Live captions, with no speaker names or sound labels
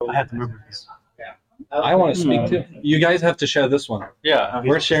I have to move this. I want to speak too. You guys have to share this one. Yeah,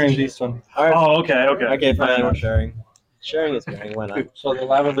 we're sharing these one. All right. Oh, okay. Okay, fine. We're sharing. Sharing is caring. Why not? So the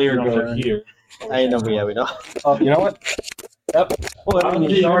lavalier go here. I know. Yeah, we know. Oh, you know what? Yep. Well,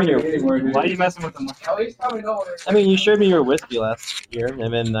 Why are you messing with them? I mean, you showed me your whiskey last year,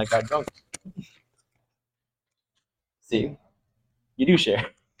 and then I got drunk. See, you do share.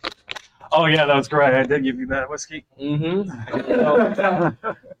 Oh yeah, that was correct. I did give you that whiskey. Mm-hmm.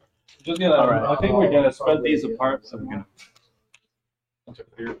 Just gonna. All right. I think we're gonna spread these apart, so we're gonna.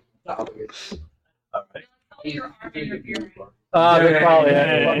 All right. They probably.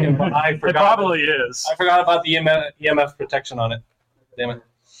 I It forgot. probably is. I forgot about the EMF protection on it. Damn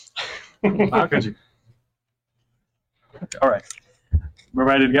it. How could you? All right. We're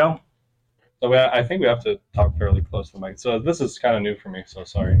ready to go? So I think we have to talk fairly close to the mic. So this is kind of new for me. So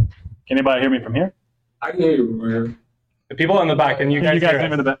sorry. Can anybody hear me from here? I can hear you from here. The people in the back, and you guys hear hear it?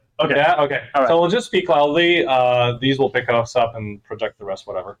 me in the back? Okay. Yeah. Okay. All right. So we'll just speak loudly. These will pick us up and project the rest,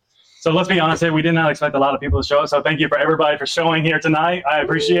 whatever. So let's be honest here. We did not expect a lot of people to show. So thank you for everybody for showing here tonight. I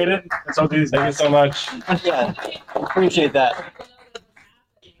appreciate it. And so do these Thank you guys. so much. Yeah, appreciate that.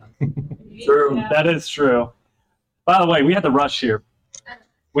 True. That is true. By the way, we had to rush here.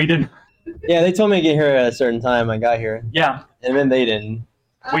 We didn't. Yeah, they told me to get here at a certain time. I got here, Yeah. and then they didn't.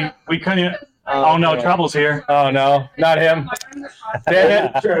 We couldn't. Oh no, Okay. Trouble's here. Oh no, not him. Damn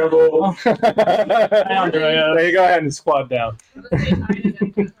it. Terrible. Andrea. There you go ahead and squat down.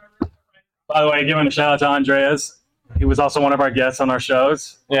 By the way, giving a shout out to Andreas. He was also one of our guests on our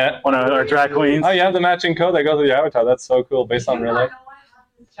shows. Yeah. One of our drag queens. Oh, you have the matching code that goes with your avatar. That's so cool, based on real life.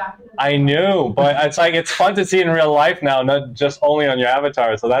 I knew, but it's like it's fun to see in real life now, not just only on your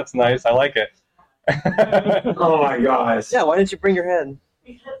avatar. So that's nice. I like it. Oh my gosh. Yeah, why didn't you bring your head?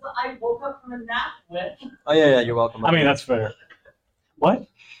 Because I woke up from a nap with. Oh yeah, you're welcome. I mean, that's fair. What?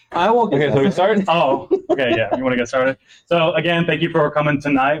 I won't. Okay, so we start. Oh, okay, yeah. You want to get started? So again, thank you for coming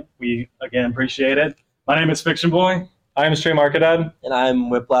tonight. We again appreciate it. My name is Fiction Boy, I'm Stream Arcadad. And I'm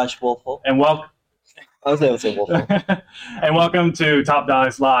Whiplash Wolfle. and welcome I was able to say Wolfle. and welcome to Top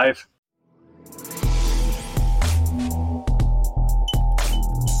Dogs Live.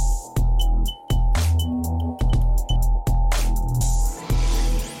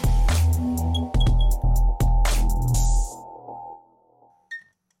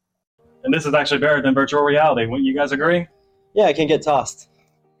 And this is actually better than virtual reality. Wouldn't you guys agree? Yeah, I can get tossed.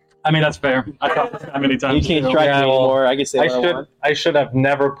 I mean, that's fair. I thought that many You times. can't too. track Yeah, me well, anymore. I can say what I want. I should have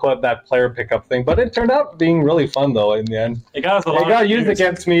never put that player pickup thing, but it turned out being really fun though in the end. It got us a It lot. got of used views.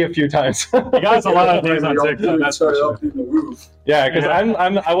 against me a few times. It got us a lot of views on TikTok. That's for sure. Yeah, because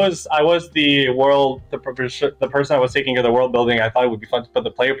I was the person that was taking care of the world building. I thought it would be fun to put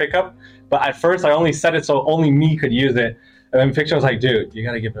the player pickup, but at first I only set it so only me could use it. And then Fiction was like, "Dude, you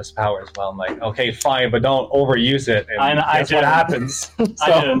got to give us power as well." I'm like, "Okay, fine, but don't overuse it." And I guess did. what happens? I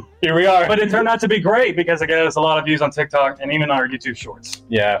So did. here we are. But it turned out to be great because it got us a lot of views on TikTok and even our YouTube shorts.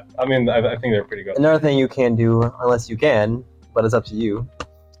 Yeah, I mean, I think they're pretty good. Another thing you can do, unless you can, but it's up to you.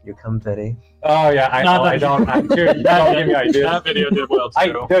 You confetti. Oh yeah, I don't. Dude, don't give me ideas. That video did well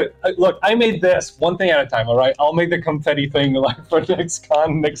too. Look, I made this one thing at a time. All right, I'll make the confetti thing like for next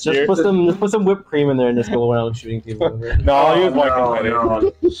con next Just year. put some whipped cream in there and just go around shooting people. No, I'll use my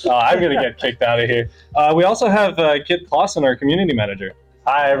confetti. I'm gonna get kicked out of here. We also have Kit Clausen, our community manager.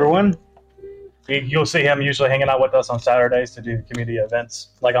 Hi everyone. You'll see him usually hanging out with us on Saturdays to do community events,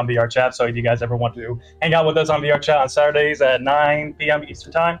 like on VR Chat. So if you guys ever want to hang out with us on VR Chat on Saturdays at 9 p.m.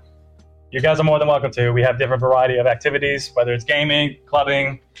 Eastern Time, you guys are more than welcome to. We have different variety of activities, whether it's gaming,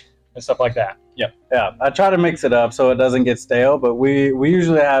 clubbing, and stuff like that. Yeah, I try to mix it up so it doesn't get stale, but we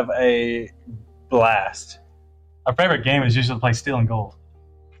usually have a blast. Our favorite game is usually to play Steel and Gold.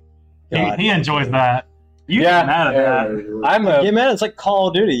 God. He enjoys that. You Yeah. get mad at that. I'm Get a mad? It's like Call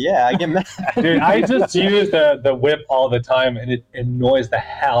of Duty. Yeah, I get mad. dude. I just use the whip all the time, and it annoys the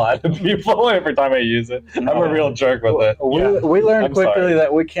hell out of people every time I use it. I'm a real jerk with it. We learned I'm quickly sorry.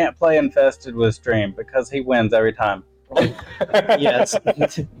 that we can't play Infested with Stream because he wins every time. Yes.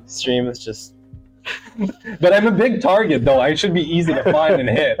 Stream is just. But I'm a big target, though. I should be easy to find and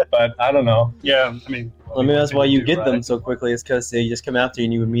hit, but I don't know. Yeah, I mean, I mean, that's why you get them right? so quickly. It's because they just come after you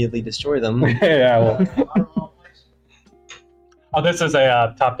and you immediately destroy them. Yeah, well, Oh, this is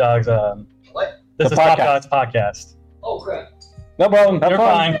a Top Dogs. What? This The is Top podcast. Dogs podcast. Oh crap! no problem. Have You're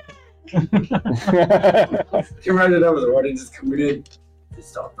fun. fine. Imagine that was already just committed to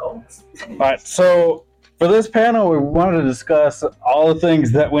stop dogs. All right, so for this panel, we wanted to discuss all the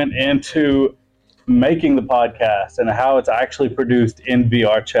things that went into making the podcast and how it's actually produced in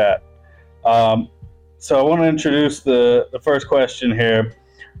VR Chat. So I want to introduce the first question here.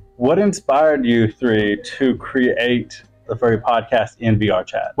 what inspired you three to create the Furry Podcast in VR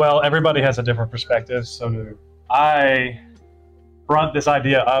chat? Well, everybody has a different perspective. So I brought this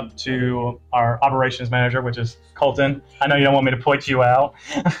idea up to our operations manager, which is Colton. I know you don't want me to point you out.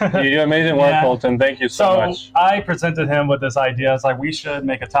 You do amazing work, Yeah. Colton. Thank you so much. I presented him with this idea. It's like, we should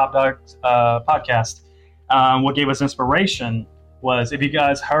make a Top Dog podcast. What gave us inspiration was, if you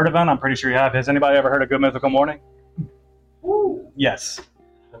guys heard of him, I'm pretty sure you have. Has anybody ever heard of Good Mythical Morning? Ooh. Yes.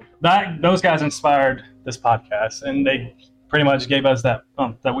 Those guys inspired this podcast, and they pretty much gave us that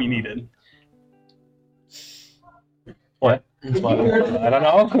that we needed. What? I don't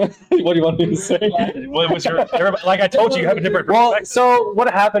know. What do you want me to say? What was like I told you have a different Well, perspective. so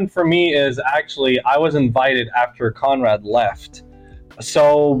what happened for me is actually I was invited after Conrad left.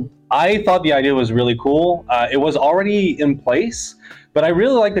 So I thought the idea was really cool. It was already in place, but I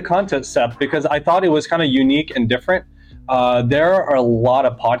really liked the concept because I thought it was kind of unique and different. There are a lot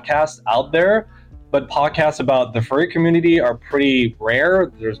of podcasts out there, but podcasts about the furry community are pretty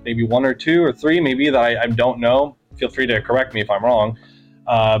rare. There's maybe one or two or three maybe that I don't know. Feel free to correct me if I'm wrong.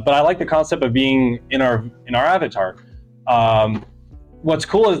 But I like the concept of being in our avatar. What's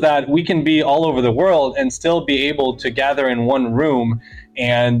cool is that we can be all over the world and still be able to gather in one room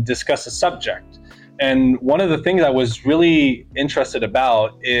and discuss a subject. And one of the things I was really interested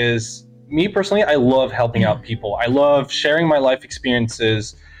about is, me personally, I love helping out people. I love sharing my life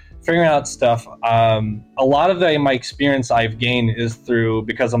experiences, figuring out stuff. A lot of my experience I've gained is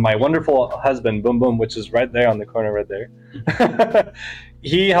because of my wonderful husband, Boom Boom, which is right there on the corner right there.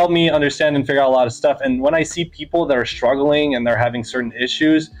 He helped me understand and figure out a lot of stuff. And when I see people that are struggling and they're having certain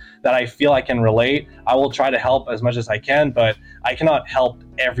issues that I feel I can relate, I will try to help as much as I can, but I cannot help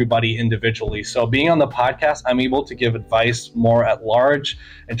everybody individually. So being on the podcast, I'm able to give advice more at large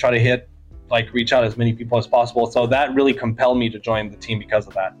and try to reach out as many people as possible. So that really compelled me to join the team because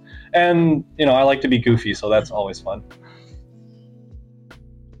of that. And, I like to be goofy, so that's always fun.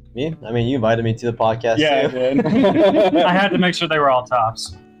 Me? I mean, you invited me to the podcast too. I had to make sure they were all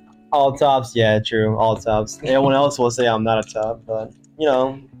tops. All tops, yeah, true. All tops. Everyone else will say I'm not a top, but,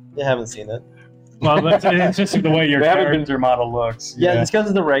 you haven't seen it. Well, it's just the way your character model looks. Yeah, just because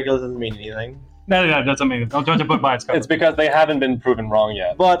of the regulars doesn't mean anything. No, doesn't mean. Don't judge a book by its cover. It's because they haven't been proven wrong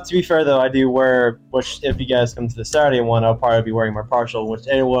yet. But to be fair, though, I do wear, which if you guys come to the Saturday one, I'll probably be wearing my partial, which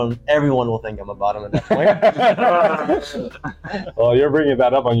everyone will think I'm a bottom at that point. Well, you're bringing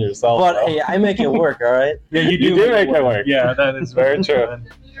that up on yourself. But bro. hey, I make it work, all right? Yeah, you You do make it work. Yeah, that is Very true.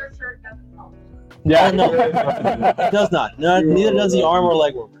 Your shirt doesn't help. Yeah. Oh, no, it does not. No, neither does the arm or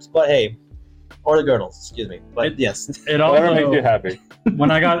leg warmers. But hey, or the girdles, excuse me. But yes. It Whatever makes you also, happy.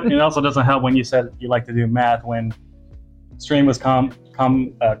 it also doesn't help when you said you like to do math when Stream was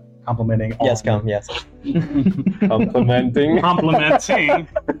complimenting. Yes, on, yes. Complimenting. complimenting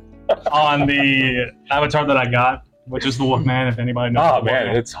on the avatar that I got, which is the Wolfman. If anybody knows. Oh the man,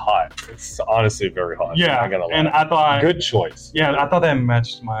 Wolfman. it's hot. It's honestly very hot. Yeah, I'm not gonna lie. and I thought Good choice. Yeah, I thought that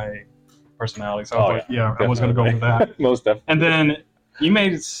matched my personality, so I was I was going to go with that. Most definitely. And then you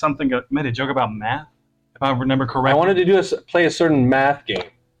made a joke about math, if I remember correctly. I wanted to play a certain math game.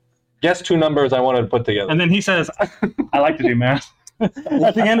 Guess two numbers I wanted to put together. And then he says, "I like to do math." At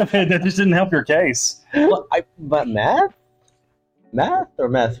the end of it, that just didn't help your case. But math? Math or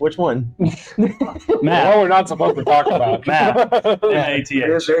meth? Which one? Math. we're not supposed to talk about Math. All M-A-T-H.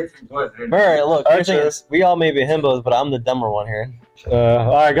 right, look, All right, the thing sure. is, we all may be himbos, but I'm the dumber one here.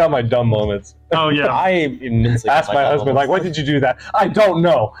 I got my dumb moments. Oh yeah. I immensely Ask my husband, like, why did you do that? I don't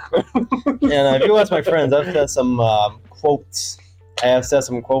know. And if you ask my friends, I've said some quotes. I have said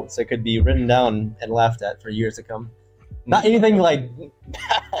some quotes that could be written down and laughed at for years to come. Not anything like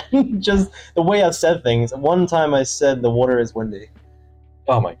just the way I've said things. One time I said the water is windy.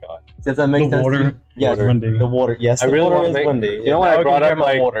 Oh my god. Does that make The sense? water. Yes, Water windy. the water. Yes, I the really water wanna is make- windy. you know when I can brought up, compare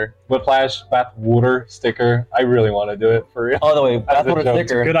my like- water. Whiplash bath water sticker. I really want to do it for real. Oh, the way As a bathwater joke.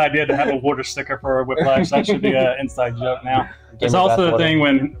 sticker. Good idea to have a water sticker for a Whiplash. That should be an inside joke now. It's me also the bathwater. thing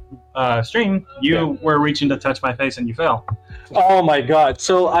when Stream, you were reaching to touch my face and you fell. Oh my god.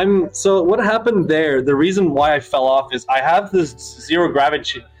 So what happened there, the reason why I fell off is I have this zero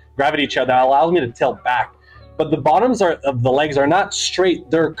gravity chair that allows me to tilt back. But the bottoms of the legs are not straight,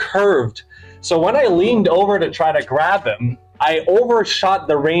 they're curved. So when I leaned over to try to grab him, I overshot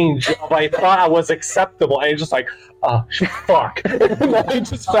the range of I thought I was acceptable. And just like, oh, fuck. And I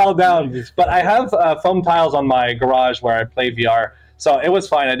just fell down. But I have foam tiles on my garage where I play VR. So it was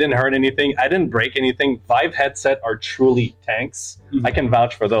fine. I didn't hurt anything. I didn't break anything. Vive headset are truly tanks. Mhm. I can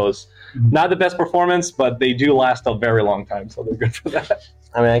vouch for those. Mhm. Not the best performance, but they do last a very long time. So they're good for that.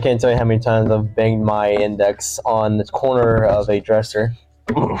 I mean, I can't tell you how many times I've banged my index on the corner of a dresser.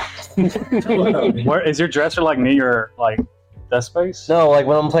 Where is your dresser like near your like desk space? No, like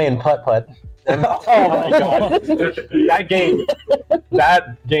when I'm playing putt-putt. Oh my god,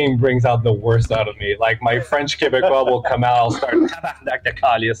 that game brings out the worst out of me. Like my French Quebecois will come out, I'll start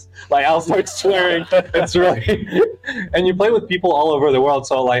like I'll start swearing. It's really, and you play with people all over the world.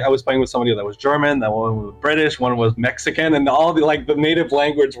 So like I was playing with somebody that was German, that one was British, one was Mexican, and all the like the native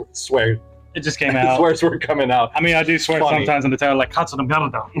language swear. It just came out. Swears were coming out. I mean, I do swear Funny. sometimes in the town, like "Katsu I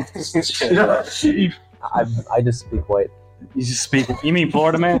just speak white. You just speak. You mean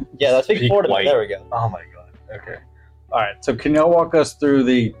Florida man? Yeah, that's Speak Florida. white. There we go. Oh my god. Okay. All right, so can y'all walk us through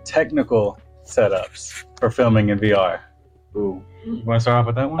the technical setups for filming in VR? Ooh. You want to start off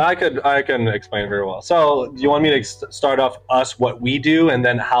with that one? I can explain very well. So, do you want me to start off us what we do and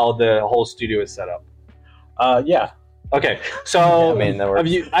then how the whole studio is set up? Yeah. Okay. Yeah, So, I mean, that works.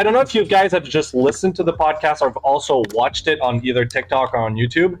 I don't know if you guys have just listened to the podcast or have also watched it on either TikTok or on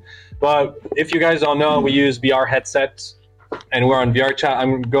YouTube. But if you guys don't know, we use VR headsets and we're on VR chat.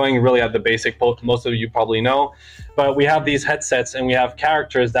 I'm going really at the basic, most of you probably know. But we have these headsets and we have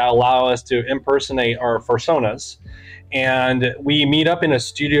characters that allow us to impersonate our personas. And we meet up in a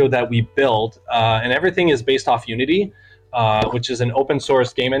studio that we build, and everything is based off Unity, which is an open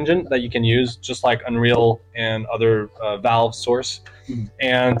source game engine that you can use just like Unreal and other Valve source.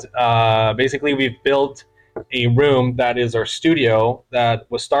 And basically we've built a room that is our studio that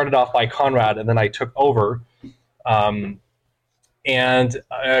was started off by Conrad and then I took over.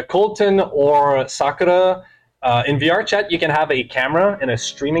 Colton or Sakura, in VR chat, you can have a camera and a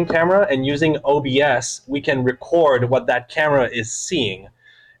streaming camera, and using OBS, we can record what that camera is seeing.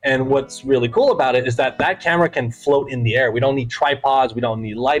 And what's really cool about it is that that camera can float in the air. We don't need tripods, we don't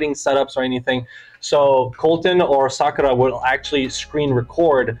need lighting setups or anything. So Colton or Sakura will actually screen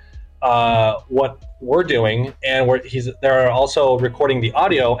record what we're doing, and they're also recording the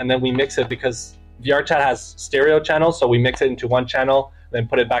audio, and then we mix it because VR chat has stereo channels, so we mix it into one channel, then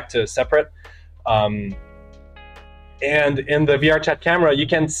put it back to separate. And in the VR chat camera, you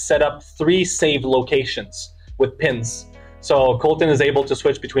can set up 3 save locations with pins. So Colton is able to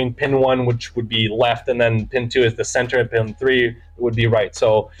switch between pin 1, which would be left, and then pin 2 is the center, and pin 3 would be right.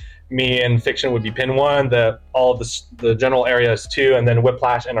 So me and Fiction would be pin 1, the general area is 2, and then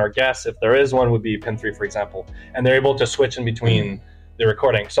Whiplash and our guest, if there is one, would be pin 3, for example. And they're able to switch in between the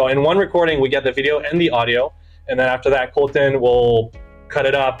recording. So in one recording, we get the video and the audio, and then after that, Colton will cut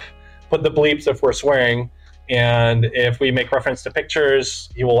it up, put the bleeps if we're swearing, and if we make reference to pictures,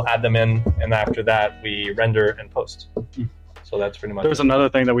 he will add them in, and after that, we render and post. So that's pretty much There's another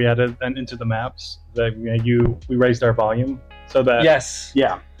thing that we added into the maps that we raised our volume so that Yes.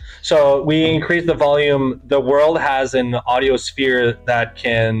 yeah. So we increased the volume. The world has an audio sphere that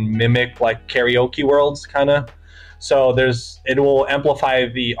can mimic like karaoke worlds, kind of. So it will amplify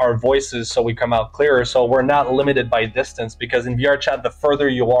our voices so we come out clearer. So we're not limited by distance, because in VR chat, the further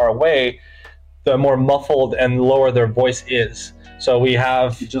you are away, the more muffled and lower their voice is. So we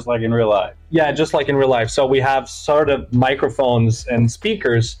have... Just like in real life. Yeah, just like in real life. So we have sort of microphones and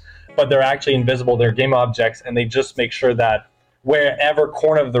speakers, but they're actually invisible. They're game objects, and they just make sure that wherever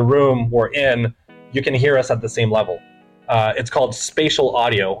corner of the room we're in, you can hear us at the same level. It's called spatial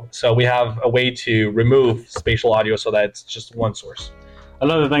audio. So we have a way to remove spatial audio so that it's just one source.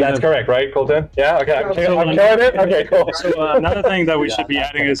 Another thing That's correct, right, Colton? Yeah, okay. I'm killing it? Okay, cool. So another thing that we should be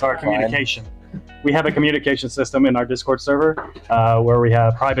adding is our communication. We have a communication system in our Discord server where we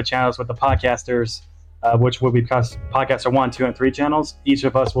have private channels with the podcasters, which will be podcaster 1, 2, and 3 channels. Each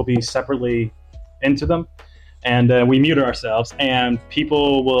of us will be separately into them, and we mute ourselves. And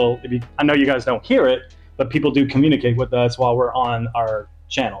people will, I know you guys don't hear it, but people do communicate with us while we're on our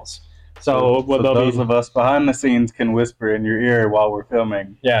channels. So those of us behind the scenes can whisper in your ear while we're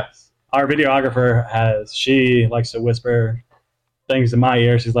filming. Yeah. Our videographer she likes to whisper things in my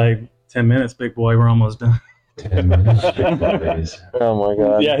ear. She's like, 10 minutes, big boy, we're almost done. 10 minutes. Oh my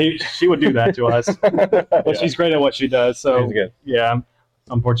god. Yeah, she would do that to us. But she's great at what she does. So She's good. yeah,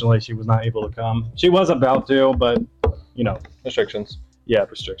 unfortunately she was not able to come. She was about to, but Restrictions. yeah,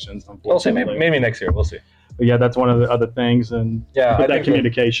 restrictions. We'll see. Unfortunately. Maybe next year. We'll see. But yeah, that's one of the other things, and Yeah, I that think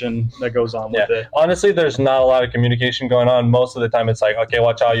communication that goes on with it. Honestly, there's not a lot of communication going on. Most of the time, it's like, okay,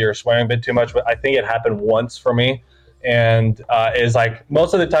 watch out, you're swearing a bit too much. But I think it happened once for me, and is like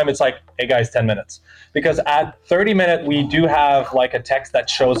most of the time, it's like, hey guys, 10 minutes. Because at 30 minutes, we do have like a text that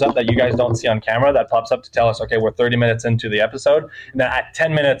shows up that you guys don't see on camera that pops up to tell us, okay, we're 30 minutes into the episode, and then at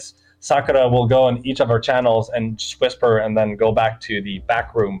 10 minutes. Sakura will go on each of our channels and just whisper and then go back to the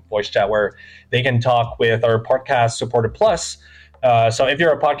back room voice chat where they can talk with our podcast supported plus So if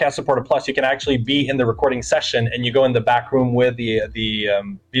you're a Podcast Supporter Plus, you can actually be in the recording session, and you go in the back room with the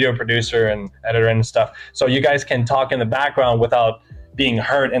video producer and editor and stuff. So you guys can talk in the background without being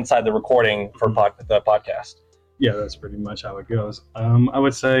heard inside the recording for the podcast. Yeah, that's pretty much how it goes. I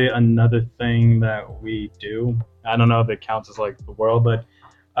would say another thing that we do, I don't know if it counts as like the world, but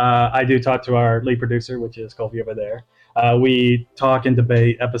I do talk to our lead producer, which is Kofi over there. We talk and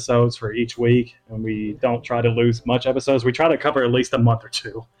debate episodes for each week, and we don't try to lose much episodes. We try to cover at least a month or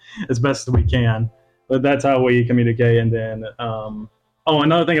two as best as we can. But that's how we communicate. And then,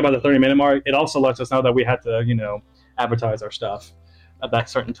 another thing about the 30-minute mark, it also lets us know that we have to, advertise our stuff at that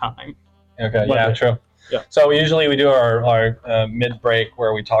certain time. Okay, But- yeah, true. Yeah. So usually we do our mid-break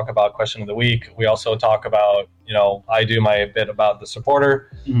where we talk about question of the week. We also talk about, I do my bit about the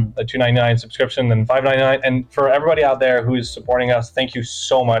supporter, the $2.99 subscription, and $5.99. And for everybody out there who's supporting us, thank you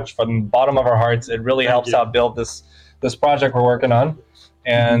so much from the bottom of our hearts. It really helps out build this project we're working on,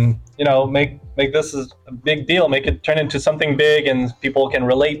 and make this a big deal. Make it turn into something big, and people can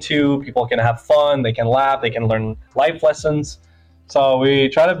relate to. People can have fun. They can laugh. They can learn life lessons. So we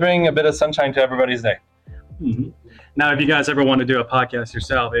try to bring a bit of sunshine to everybody's day. Mm-hmm. Now, if you guys ever want to do a podcast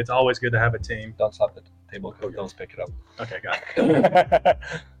yourself, it's always good to have a team. Don't stop the table. Don't pick it up. Okay, got it.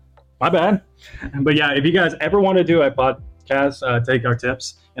 My bad. But yeah, if you guys ever want to do a podcast, take our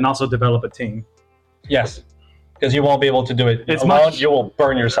tips and also develop a team. Yes, because you won't be able to do it It's alone. much- You will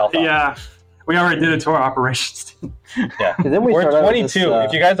burn yourself out. Yeah, we already did it to our operations team. Yeah. 'Cause then we We're start out with 22. this,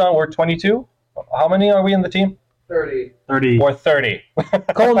 If you guys don't, we're 22. How many are we in the team? 30. 30. Or 30.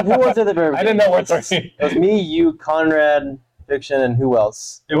 Colin, who was at the very I didn't know we're beginning? 30. It was me, you, Conrad, Fiction, and who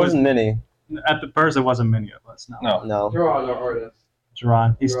else? It was- wasn't many. At the first, it wasn't many of us. No. No. No. You're on our artist.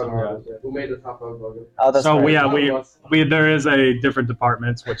 Jerron, he's You're still on our around. artist, yeah. Who made the top of logo? Oh, that's So right. we there is a different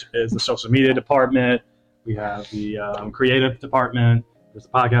departments, which is the social media department. We have the creative department. There's the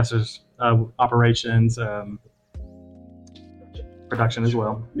podcasters, operations, production as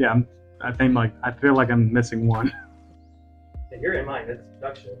well. Yeah, I feel like I'm missing one. You're in mine. It's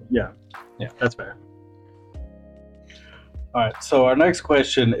production. Yeah, that's fair. All right. So our next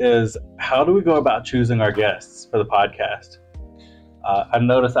question is, how do we go about choosing our guests for the podcast? I've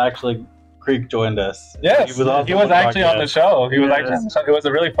noticed actually Creek joined us. Yes, he was actually on the show. He was Yes. actually on the show. It was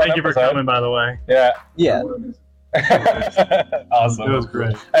a really fun Thank you for episode. coming, by the way. Yeah. Yeah. Awesome. It was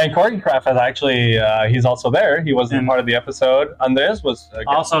great. And Corey Craft has actually, he's also there. He wasn't And- part of the episode. Andres was a guest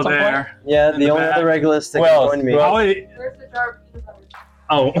Also at some point. there. Yeah, In the the only back. other regulars that Who else? joined me. Who else? Where's the jar of peanut butter?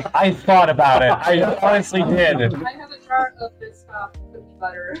 Oh, I thought about it. I honestly did. I have a jar of this cookie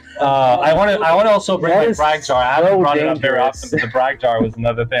butter. I want to also bring That my is brag jar. I so haven't brought it up very dangerous. often, but the brag jar was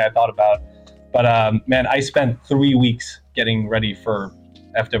another thing I thought about. But man, I spent 3 weeks getting ready for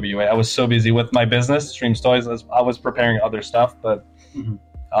FWA. I was so busy with my business, Stream Stories. I was preparing other stuff, but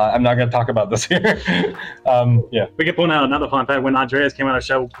I'm not going to talk about this here. Yeah. we can point out another fun fact. When Andreas came on our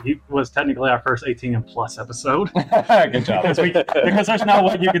show, he was technically our first 18 and plus episode. Good job. because there's no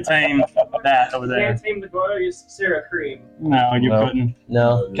way you could tame that over there. Can't tame the glorious Sarah Cream. No, you No. couldn't.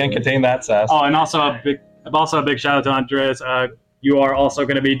 No. Can't contain that sass. Oh, and also a big shout out to Andres. You are also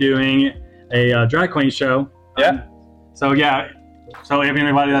going to be doing a drag queen show. Yeah. So if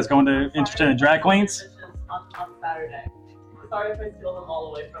anybody that's interested in drag queens, On Saturday. Sorry if I steal them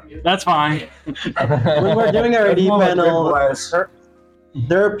all away from you. that's fine. When we're doing our AD panel,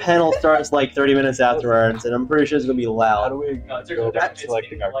 their panel starts like 30 minutes afterwards, and I'm pretty sure it's going to be How loud. do we No, it's go about it's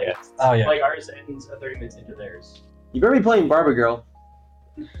selecting our like, guests? Oh, yeah. Like ours ends 30 minutes into theirs. You better be playing Barbie Girl.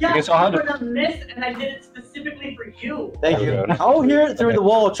 Yeah, Okay, so how I do- put on this and I did it specifically for you. Thank There we you. go. I'll hear it through the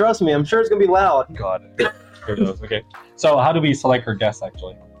wall, trust me. I'm sure it's going to be loud. God. Here it goes. Okay. So how do we select our guests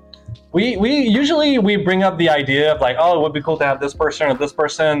actually? We usually bring up the idea of like, oh, it would be cool to have this person or this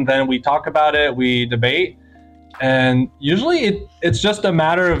person. Then we talk about it, we debate, and usually it's just a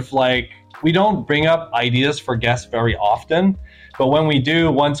matter of like, we don't bring up ideas for guests very often, but when we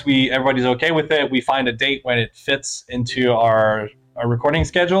do, once everybody's okay with it, we find a date when it fits into our recording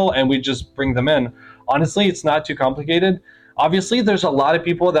schedule, and we just bring them in. Honestly, it's not too complicated. Obviously, there's a lot of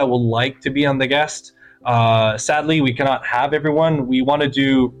people that would like to be on the guest. Sadly, we cannot have everyone. We want to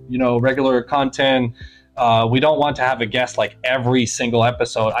do, regular content. We don't want to have a guest like every single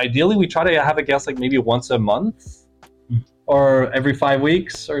episode. Ideally, we try to have a guest like maybe once a month or every 5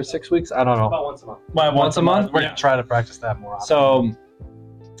 weeks or 6 weeks. I don't know. About once a month. Once a month? We're Yeah. gonna try to practice that more often.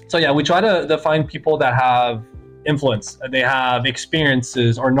 So yeah, we try to find people that have influence, they have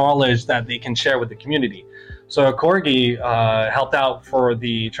experiences or knowledge that they can share with the community. So Corgi helped out for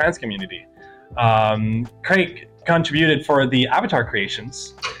the trans community. Craig contributed for the avatar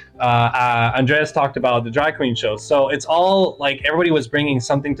creations. Andreas talked about the drag queen show. So it's all like everybody was bringing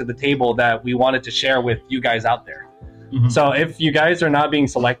something to the table that we wanted to share with you guys out there. Mhm. So if you guys are not being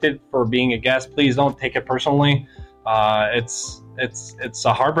selected for being a guest, please don't take it personally. It's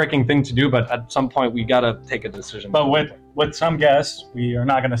a heartbreaking thing to do, but at some point we gotta take a decision. But with some guests, we are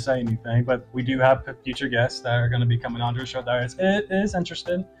not going to say anything, but we do have future guests that are going to be coming onto the show that is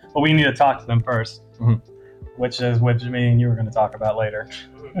interested, but we need to talk to them first, Mhm. which me and you were going to talk about later.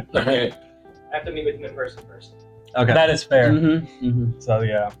 Okay. I have to meet with him in person first. Okay. That is fair. Mm-hmm. So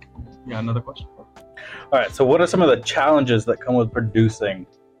yeah. Yeah, another question? All right. So, what are some of the challenges that come with producing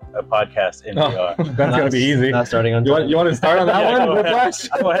a podcast in VR? That's gonna be easy. Not starting on You time. want to start on that Yeah, one? go ahead. Whiplash?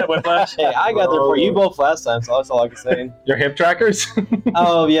 Go ahead, Whiplash. Hey, I got there for you both last time, so that's all I can say. Your hip trackers?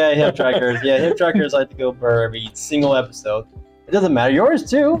 Oh yeah, hip trackers. Yeah, hip trackers like to go for every single episode. It doesn't matter. Yours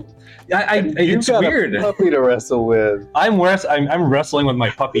too. It's got weird. a puppy to wrestle with. I'm wrestling with my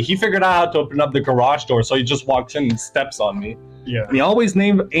puppy. He figured out how to open up the garage door, so he just walks in and steps on me. Yeah. And he always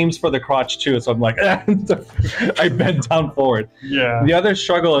aims for the crotch too, so I'm like, I bend down forward. Yeah. The other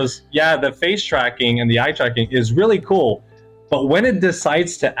struggle is, the face tracking and the eye tracking is really cool, but when it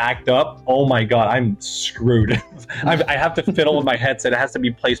decides to act up, oh my god, I'm screwed. I have to fiddle with my headset. It has to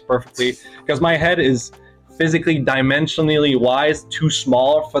be placed perfectly because my head is physically dimensionally wise too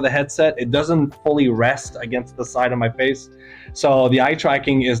small for the headset. It doesn't fully rest against the side of my face, so the eye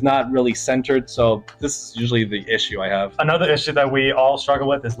tracking is not really centered. So this is usually the issue I have. Another issue that we all struggle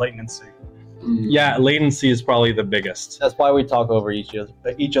with is latency. Yeah, latency is probably the biggest. That's why we talk over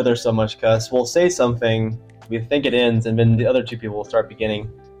each other so much, because we'll say something, we think it ends, and then the other two people will start beginning.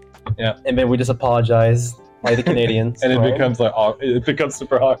 Yeah. And then we just apologize, like the Canadians. And it right? becomes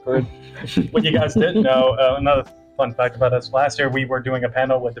super awkward. What you guys didn't know, another fun fact about us, last year we were doing a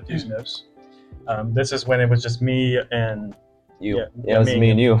panel with the Fusionists. This is when it was just me and you. Yeah, Yeah, it was me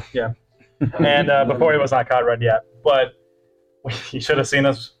and you. and before it was not Conrad yet. But you should have seen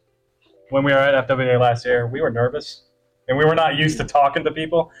us when we were at FWA last year. We were nervous, and we were not used to talking to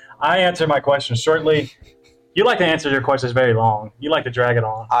people. I answered my questions shortly. You like to answer your questions very long. You like to drag it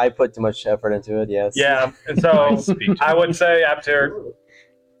on. I put too much effort into it, yes. Yeah, and so I would say after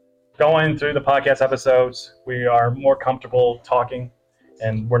going through the podcast episodes, we are more comfortable talking,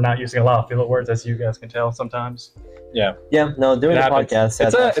 and we're not using a lot of filler words, as you guys can tell sometimes. Yeah, no, doing It a happens.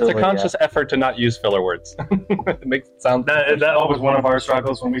 podcast. It's a conscious effort to not use filler words. It makes it sound That was one of our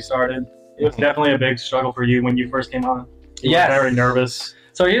struggles when we started. It was definitely a big struggle for you when you first came on. You Yes. were very nervous.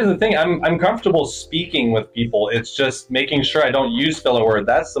 So here's the thing, I'm comfortable speaking with people. It's just making sure I don't use filler word.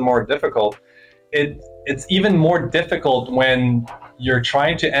 That's the more difficult. It's even more difficult when you're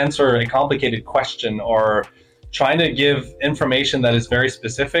trying to answer a complicated question or trying to give information that is very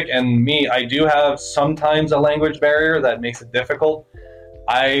specific. And I do have sometimes a language barrier that makes it difficult.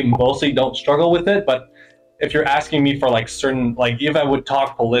 I mostly don't struggle with it, but if you're asking me for if I would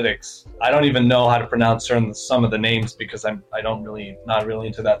talk politics, I don't even know how to pronounce some of the names because not really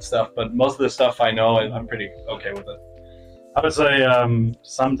into that stuff. But most of the stuff I know, I'm pretty okay with it. I would say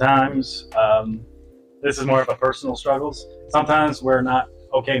sometimes this is more of a personal struggles. Sometimes we're not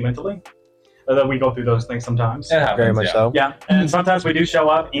okay mentally. That we go through those things sometimes. It happens, Very much so. Yeah, and sometimes we do show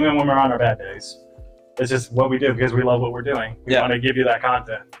up even when we're on our bad days. It's just what we do because we love what we're doing. We want to give you that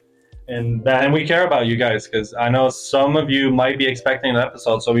content. And we care about you guys because I know some of you might be expecting an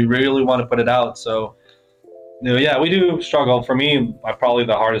episode, so we really want to put it out. So, yeah, we do struggle. For me, probably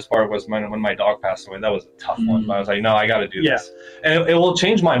the hardest part was when my dog passed away. That was a tough one. But I was like, no, I got to do this. And it will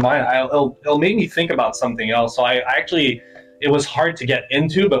change my mind. It'll make me think about something else. So it was hard to get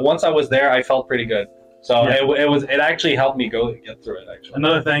into, but once I was there, I felt pretty good. So it actually helped me get through it. Actually,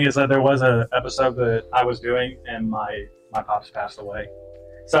 another thing is that there was an episode that I was doing, and my pops passed away.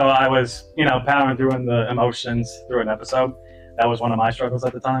 So I was, powering through in the emotions through an episode. That was one of my struggles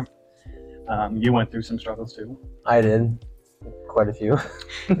at the time. You went through some struggles too. I did. Quite a few.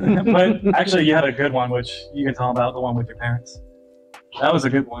 But actually, you had a good one, which you can tell about, the one with your parents. That was a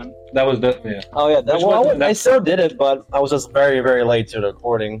good one. That was yeah. Oh yeah, I still did it, but I was just very, very late to the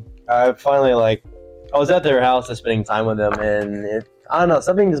recording. I finally I was at their house and spending time with them, and I don't know,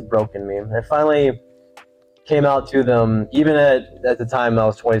 something just broke in me. I finally came out to them, even at the time I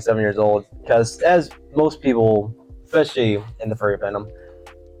was 27 years old, because as most people, especially in the furry fandom,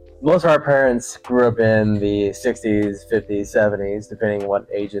 most of our parents grew up in the 60s, 50s, 70s, depending what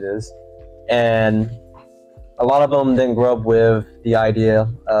age it is, and a lot of them didn't grow up with the idea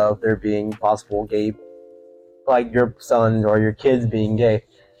of there being possible gay, like your son or your kids being gay.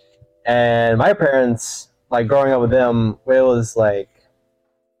 And my parents, growing up with them, it was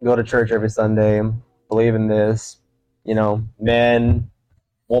go to church every Sunday, believe in this, men,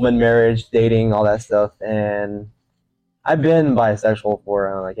 woman, marriage, dating, all that stuff. And I've been bisexual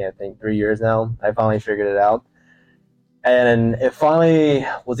for, I can't think, 3 years now. I finally figured it out. And it finally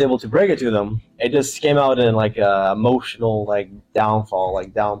was able to break it to them. It just came out in like a emotional like downfall,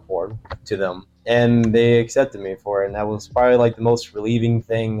 like downpour to them. And they accepted me for it. And that was probably like the most relieving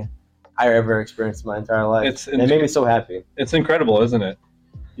thing I ever experienced in my entire life. And it made me so happy. It's incredible, isn't it?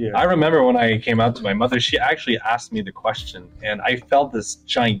 Yeah. I remember when I came out to my mother, she actually asked me the question, and I felt this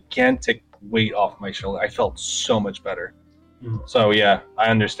gigantic weight off my shoulder. I felt so much better. So yeah, I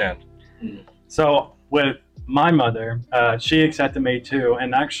understand. So with my mother, she accepted me too,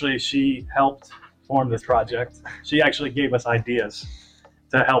 and actually she helped form this project. She actually gave us ideas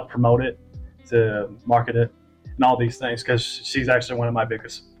to help promote it, to market it, and all these things, because she's actually one of my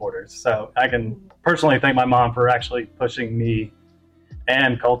biggest supporters. So I can personally thank my mom for actually pushing me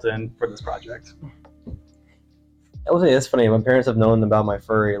and Colton for this project. I will say it's funny. My parents have known about my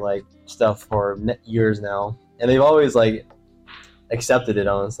furry like stuff for years now, and they've always like accepted it,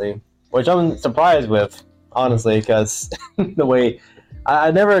 honestly, which I'm surprised with, honestly, because the way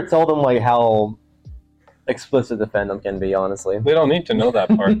I never told them like how explicit the fandom can be, honestly. They don't need to know that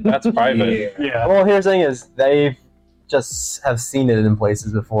part. That's private. Yeah. Well, here's the thing: is they just have seen it in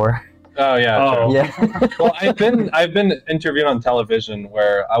places before. Oh yeah. Oh. True. Yeah. Well, I've been interviewed on television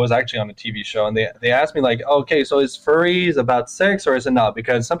where I was actually on a TV show, and they asked me like, okay, so is furries about sex or is it not?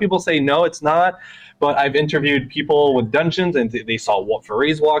 Because some people say no, it's not. But I've interviewed people with dungeons, and they saw what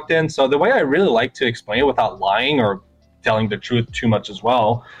furries walked in. So the way I really like to explain it without lying or telling the truth too much as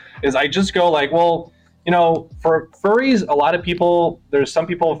well is I just go like, well, you know, for furries, a lot of people, there's some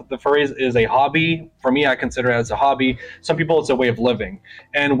people, the furries is a hobby. For me, I consider it as a hobby. Some people, it's a way of living.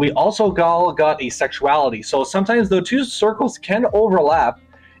 And we also all got a sexuality. So sometimes the two circles can overlap.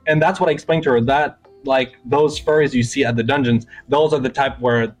 And that's what I explained to her, that like those furries you see at the dungeons, those are the type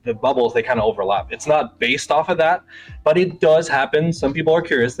where the bubbles, they kind of overlap. It's not based off of that, but it does happen. Some people are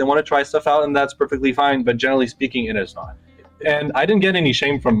curious. They want to try stuff out, and that's perfectly fine. But generally speaking, it is not. And I didn't get any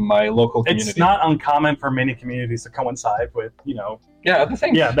shame from my local community. It's not uncommon for many communities to coincide with, you know, Yeah, the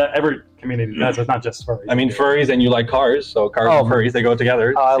thing. yeah, that every community does. It's not just furries. I mean, furries, and you like cars, so cars and furries, they go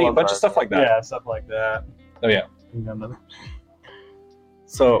together. Oh, I See, a love bunch cars. of stuff like that. Yeah, stuff like that. Oh, yeah. You know, the-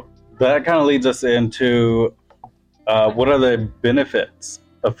 So that kind of leads us into what are the benefits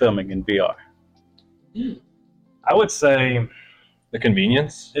of filming in VR? I would say The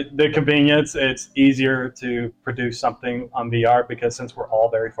convenience. the convenience. It's easier to produce something on VR because since we're all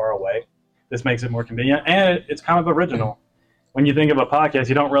very far away, this makes it more convenient, and it's kind of original. When you think of a podcast,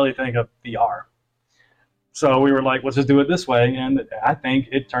 you don't really think of VR. So we were like, let's just do it this way, and I think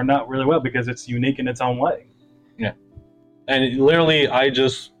it turned out really well because it's unique in its own way. And literally, I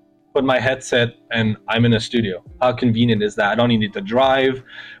just put my headset and I'm in a studio. How convenient is that? I don't need to drive.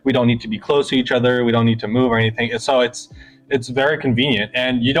 We don't need to be close to each other. We don't need to move or anything. So it's very convenient,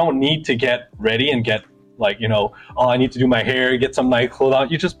 and you don't need to get ready and get like, you know, oh, I need to do my hair, get some night clothes on.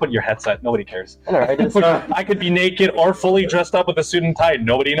 You just put your headset. Nobody cares. I know, right? I could be naked or fully dressed up with a suit and tie.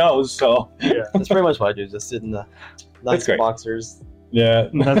 Nobody knows. So Yeah, That's pretty much what I do. Just sit in the nice great. boxers. yeah,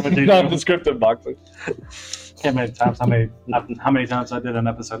 That's what you do. non-descriptive boxing. Can't many times how many times I did an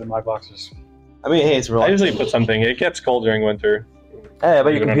episode in my boxers. I mean, hey, it's real. I usually put something. It gets cold during winter. Hey, I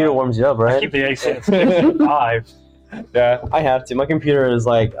bet your Believe it or computer not. warms you up, I right? keep the AC at 65. Yeah. I have to. My computer is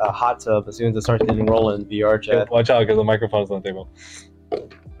like a hot tub as soon as it starts getting rolling in VR chat. Watch out, because the microphone's on the table.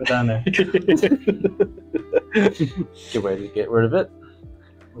 Put down there. Get ready to get rid of it.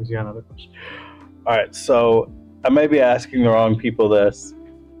 Who's got another question? All right, so I may be asking the wrong people this.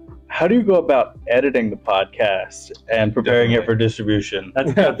 How do you go about editing the podcast and preparing it for distribution?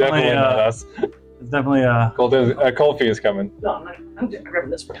 That's Definitely not us. it's definitely Kofi is coming. No, I'm grabbing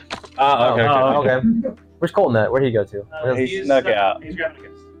this one. Okay. Oh, Okay. Where's Colton at? Where'd he go to? He snuck out. He's grabbing a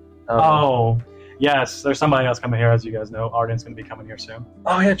gift. Oh, yes. There's somebody else coming here, as you guys know. Arden's going to be coming here soon.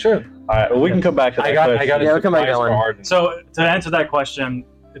 Oh yeah, true. All right, well, we can come back to that I got question. a Yeah, we'll come back surprise to that for one. Arden. So to answer that question,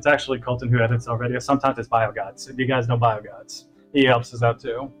 it's actually Colton who edits our video. Sometimes it's BioGods. If you guys know BioGods, he helps us out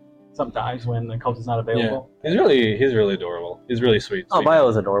too. Sometimes when Colton's not available. He's really adorable. He's really sweet. Oh, Bio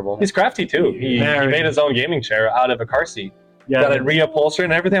is adorable. He's crafty too. He Very. made his own gaming chair out of a car seat. Yeah, Got it reupholstered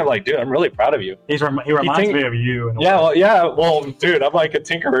and everything. I'm like, dude, I'm really proud of you. he reminds think- me of you. In a Yeah, way. well, dude, I'm like a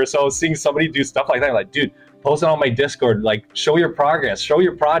tinkerer, so seeing somebody do stuff like that, I'm like, dude, post it on my Discord, like, show your progress, show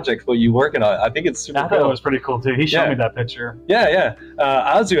your projects, what you're working on. I think it's super I thought it cool. was pretty cool too. He showed Yeah. me that picture. Yeah.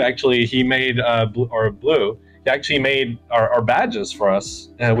 Azu actually, he made Blue. He actually made our badges for us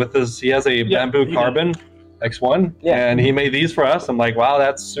with his. He has a bamboo he carbon X1, Yeah. and he made these for us. I'm like, wow,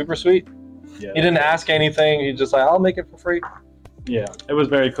 that's super sweet. Yeah. He didn't ask anything. He just like, I'll make it for free. Yeah, it was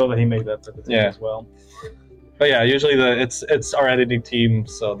very cool that he made that for the team Yeah. as well. But yeah, usually it's our editing team,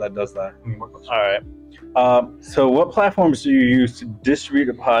 so that does that. All right. So, what platforms do you use to distribute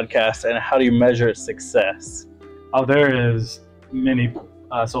a podcast, and how do you measure its success? Oh, there is many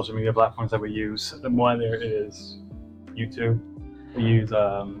social media platforms that we use. The one there is YouTube. We use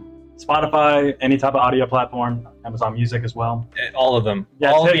Spotify, any type of audio platform, Amazon Music as well. All of them.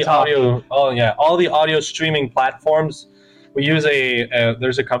 Yeah, all TikTok. the audio. Oh yeah, all the audio streaming platforms. We use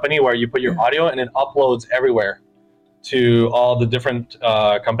there's a company where you put your audio and it uploads everywhere to all the different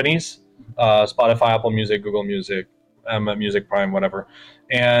companies, Spotify, Apple Music, Google Music, Music Prime, whatever.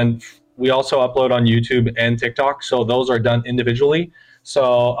 And we also upload on YouTube and TikTok, so those are done individually.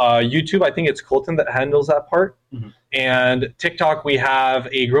 So YouTube, I think it's Colton that handles that part. Mm-hmm. And TikTok, we have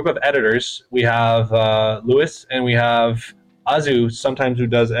a group of editors. We have Lewis and we have Azu sometimes who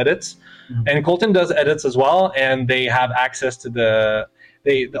does edits. Mm-hmm. And Colton does edits as well, and they have access to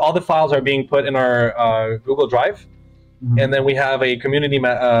all the files are being put in our Google Drive. Mm-hmm. And then we have a community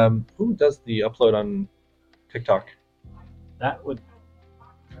who does the upload on TikTok? That would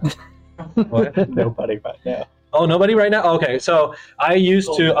What? Nobody right now. Oh, nobody right now? Okay, so I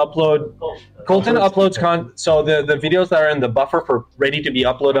used to upload. Colton uploads so the videos that are in the buffer for ready to be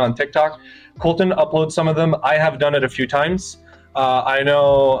uploaded on TikTok, Colton uploads some of them. I have done it a few times. I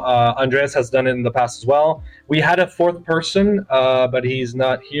know Andreas has done it in the past as well. We had a fourth person, but he's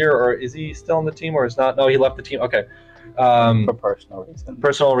not here, or is he still on the team, or is not? No, he left the team. Okay. For personal reasons.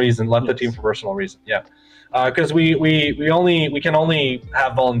 Personal reason, left the Yes. team for personal reason. Yeah, because we can only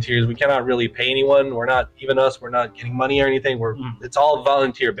have volunteers. We cannot really pay anyone. We're not even us. We're not getting money or anything. It's all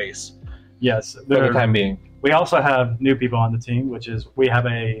volunteer based yes. for the time being. We also have new people on the team, which is we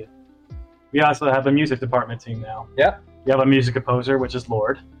also have a music department team now. Yeah. We have a music composer, which is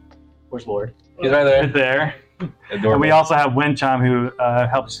Lord. Where's Lord? He's right there. Right there. Adorable. And we also have Windchime, who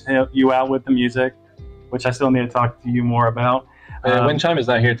helps you out with the music, which I still need to talk to you more about. Windchime is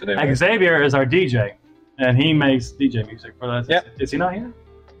not here today. Right? Xavier is our DJ, and he makes DJ music for us. Yep. Is he not here?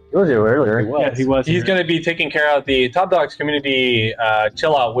 He was here earlier. Yeah, he was. He's here. going to be taking care of the Top Dogs community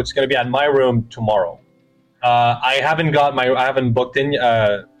chill out, which is going to be at my room tomorrow. I haven't booked in,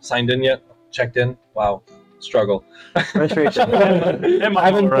 signed in yet, checked in. Wow, struggle. Frustration. I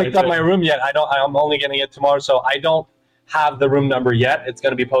haven't picked up my room yet. I'm only getting it tomorrow, so I don't have the room number yet. It's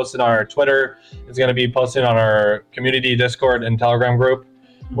going to be posted on our Twitter. It's going to be posted on our community Discord and Telegram group.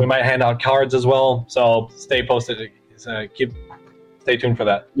 We might hand out cards as well, so stay posted. Stay tuned for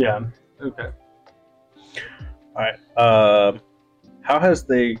that. Yeah. Okay. All right. How has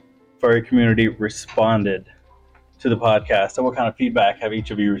the furry community responded to the podcast, and what kind of feedback have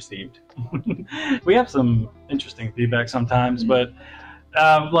each of you received? We have some interesting feedback sometimes, but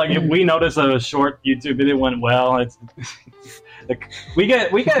like if we notice a short YouTube video went well, it's we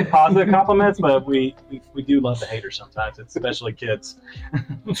get positive compliments, but we do love the haters sometimes, especially kids.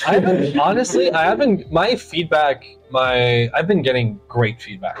 I've been getting great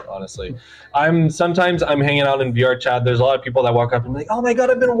feedback, honestly. Sometimes I'm hanging out in VR chat. There's a lot of people that walk up and be like, "Oh my god,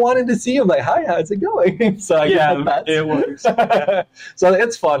 I've been wanting to see you." I'm like, "Hi, how's it going?" So I get it works. So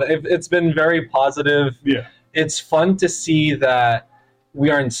it's fun. It's been very positive. Yeah. It's fun to see that we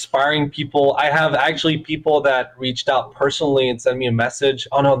are inspiring people. I have actually people that reached out personally and sent me a message.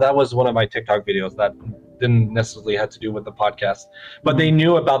 Oh no, that was one of my TikTok videos that didn't necessarily have to do with the podcast, but they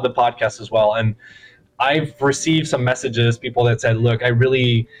knew about the podcast as well. And I've received some messages, people that said, "Look, I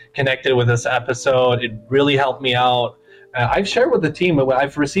really connected with this episode. It really helped me out." I've shared with the team.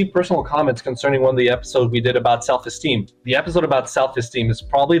 I've received personal comments concerning one of the episodes we did about self-esteem. The episode about self-esteem is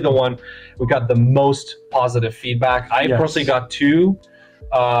probably the one we got the most positive feedback. I personally got 2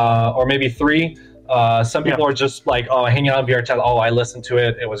 or maybe 3. Some people are just like, "Oh, hanging out in VR chat. Oh, I listened to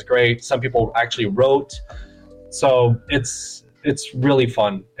it. It was great." Some people actually wrote. So it's really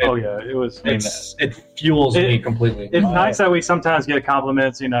fun. It was. It fuels me completely. It's nice that we sometimes get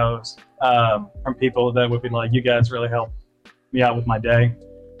compliments, from people that would be like, "You guys really helped me out with my day."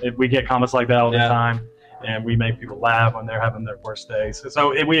 We get comments like that all the time, and we make people laugh when they're having their worst days.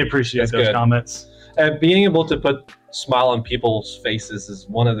 So we appreciate those comments. And being able to put smile on people's faces is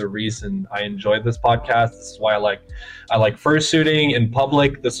one of the reasons I enjoyed this podcast. This is why I like fursuiting in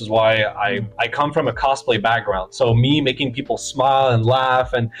public. This is why I come from a cosplay background. So me making people smile and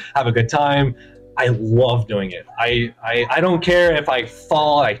laugh and have a good time, I love doing it. I don't care if I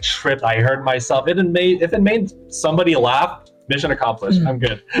fall, I tripped, I hurt myself. If it made somebody laugh, mission accomplished. I'm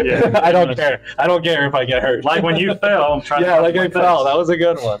good. Yeah, I don't care. I don't care if I get hurt. Like when you fell, I'm trying yeah, like I fell. That was a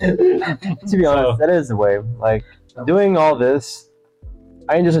good one. To be honest, that is the way. Like doing all this,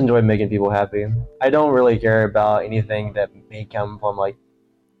 I just enjoy making people happy. I don't really care about anything that may come from like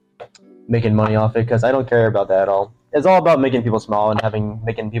making money off it because I don't care about that at all. It's all about making people smile and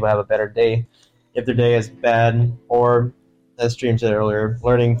making people have a better day. If their day is bad, or as Stream said earlier,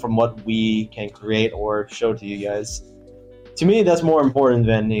 learning from what we can create or show to you guys. To me, that's more important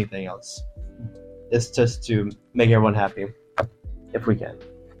than anything else. It's just to make everyone happy, if we can.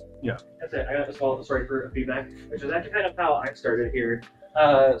 That's it. I got a small story for feedback, which is actually kind of how I started here.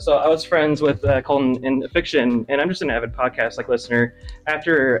 So I was friends with Colton in fiction, and I'm just an avid podcast listener.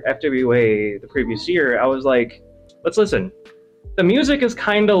 After FWA the previous year, I was like, let's listen. The music is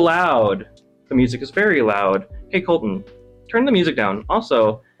kind of loud. The music is very loud. Hey, Colton, turn the music down.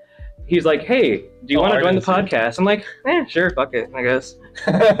 Also, he's like, hey, do you want to join the podcast? I'm like, sure, fuck it, I guess.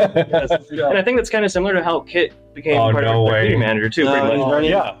 And I think that's kind of similar to how Kit became part of the community manager too. Pretty much.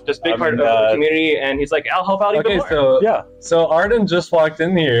 Yeah, Just big part of the community, and he's like, I'll help out even more. So so Arden just walked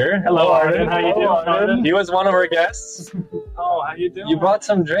in here. Hello, Arden. How you doing, Arden? He was one of our guests. Oh, how you doing? You brought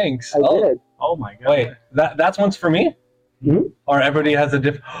some drinks. I did. Oh my god. Wait, that's one's for me? Mhm. Or everybody has a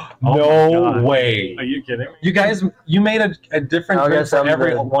different... Oh my No God. way. Are you kidding me? You guys, you made a different I drink guess for I'm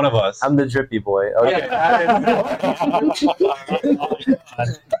every the- one of us. I'm the drippy boy. Okay.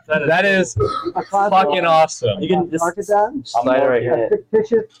 That is fucking awesome. You can just Mark it down. slide right here.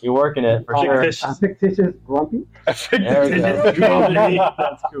 Fictitious, You're working it for sure. fictitious grumpy. There we go. That's cool.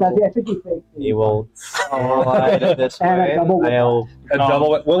 That's the FWA2023. You will slide it this And a way. double whip. I'll A double...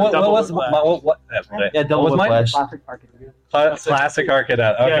 What Double was... whiplash. What yeah, double was mine? whiplash. Classic architecture. Classic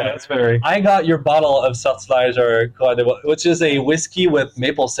Arcadet. Okay. Yeah, that's very. I got your bottle of Salzweiser, which is a whiskey with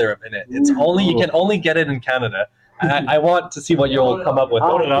maple syrup in it. It's only you can only get it in Canada. I want to see what you'll come up with.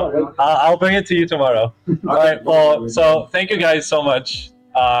 I'll bring it to you tomorrow. All right. Well, so thank you guys so much.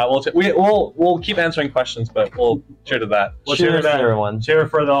 We'll keep answering questions, but we'll cheer to that. We'll cheer Cheers, to that. everyone. Cheer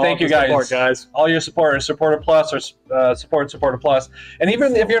for the Thank you, the support, guys. guys. All your supporters, Supporter Plus or Supporter Plus, and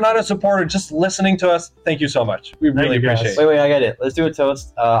even if you're not a supporter, just listening to us, thank you so much. We really you, guys. appreciate it. Wait, I got it. Let's do a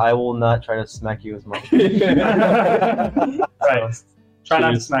toast. I will not try to smack you as much. Right. Try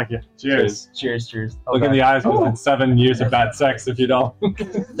not to smack you. Cheers. Cheers, cheers. Look in the eyes with like 7 years of bad sex if you don't.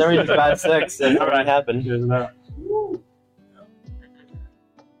 There is bad sex. That already happened. Cheers to that.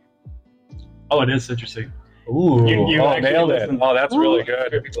 Oh, it is citrusy. Ooh, You actually nailed it. listened. Oh, that's really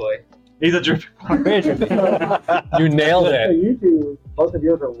good. He's a drip. You nailed So it. you two, both of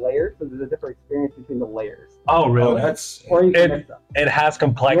yours are layered, so there's a different experience between the layers. Oh, really? That's Or you can mix them. It has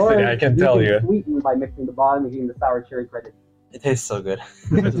complexity, I can tell you. Sweeten by mixing the bottom and getting the sour cherry credit. It tastes so good.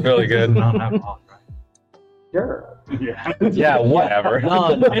 It's really good. Sure. Yeah. Yeah, whatever.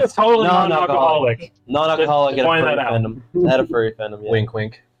 It's totally Non-alcoholic. non-alcoholic. Non-alcoholic Just at a point furry that out. fandom. At a furry fandom, yeah. Wink,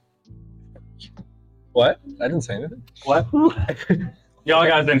 wink. What? I didn't say anything. What? Y'all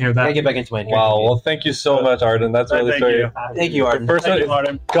guys didn't hear I that. get back into my Wow. Well, thank you so much, Arden. That's really Thank sweet. you. Thank you, Arden. First Thank you, one,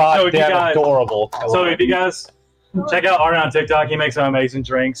 Martin. So God if you damn guys- adorable. So if you guys check out Arden on TikTok, he makes some amazing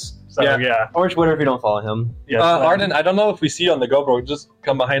drinks. So yeah. Or Twitter if you don't follow him. Yes. Arden, I don't know if we see you on the GoPro. Just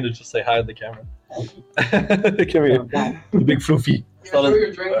come behind and just say hi to the camera. Come here. The big floofy.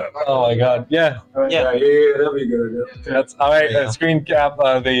 Oh my God. Yeah. Yeah. that'd be good. That's all right. Screen cap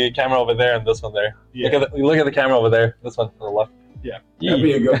the camera over there and this one there. Yeah. Look at the camera over there. This one to the left. Yeah. That'd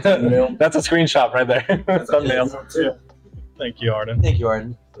be a good thumbnail. That's a screenshot right there. Thumbnail. Thank you, Arden. Thank you,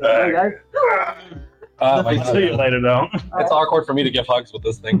 Arden. Hey, guys. My See you God. later, though. It's awkward for me to give hugs with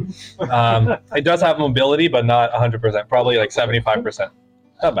this thing. It does have mobility, but not 100%. Probably like 75%.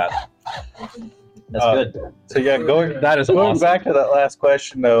 Not bad. That's good. So yeah, That is going awesome. back to that last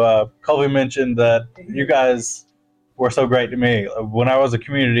question though, Colby mentioned that you guys were so great to me when I was a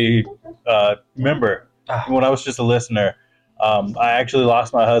community member. When I was just a listener, I actually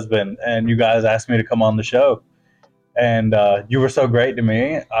lost my husband, and you guys asked me to come on the show, and you were so great to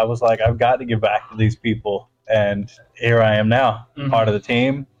me. I was like, I've got to give back to these people, and here I am now, part of the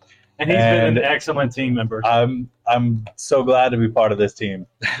team. And he's been an excellent team member. I'm so glad to be part of this team.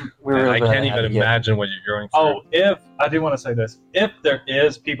 We're really I glad can't to have even you. imagine what you're going through. Oh, if I do want to say this, if there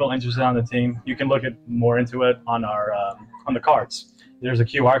is people interested on the team, you can look at more into it on our on the cards. There's a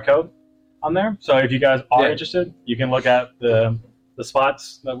QR code on there, so if you guys are interested, you can look at the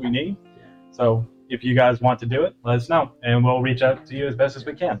spots that we need. So if you guys want to do it, let us know, and we'll reach out to you as best as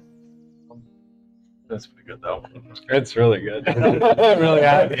we can. That's pretty good, though. It's really good. I'm really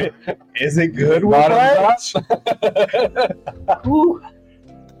happy. Is it good?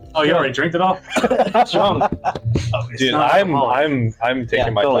 Oh, you already drank it all? Drunk. Dude, not I'm Yeah,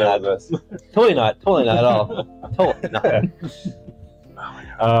 taking my totally time not. with this. Totally not at all. Totally not. Yeah,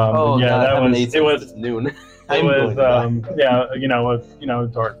 that I haven't was. eaten It was. since noon. it was going a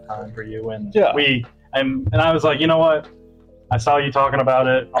dark time for you, and Yeah. and I was like, you know what? I saw you talking about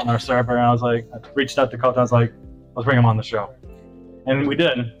it on our server, and I was like, I reached out to Coach. I was like, let's bring him on the show, and we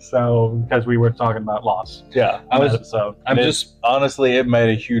did. So because we were talking about loss. Yeah, So honestly, it made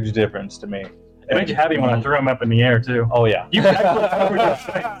a huge difference to me. it made you happy when I threw him up in the air too. Oh yeah. You actually covered your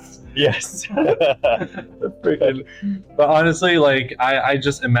face. Yes. Freaking- But honestly, like I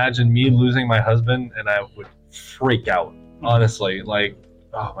just imagine me losing my husband, and I would freak out. Honestly, like,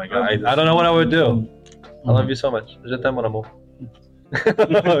 oh my god, I don't know what I would do. I love you so much. Je t'aime, mon amour.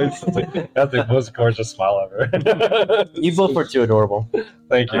 That's the most gorgeous smile ever. You both were too adorable.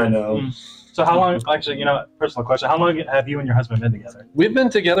 Thank you. I know. So how long? Actually, personal question. How long have you and your husband been together? We've been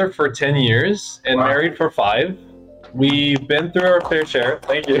together for 10 years and married for 5. We've been through our fair share.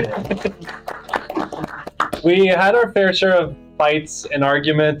 Thank you. We had our fair share of fights and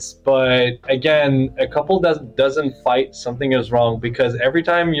arguments, but again, a couple doesn't fight, something is wrong, because every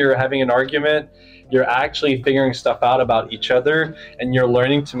time you're having an argument, you're actually figuring stuff out about each other, and you're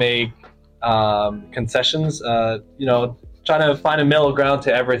learning to make concessions, trying to find a middle ground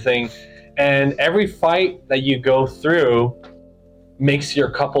to everything. And every fight that you go through makes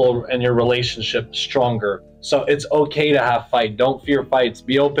your couple and your relationship stronger. So it's okay to have fight. Don't fear fights.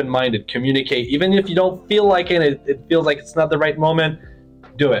 Be open-minded. Communicate. Even if you don't feel like it feels like it's not the right moment,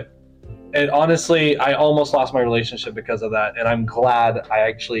 do it. And honestly, I almost lost my relationship because of that. And I'm glad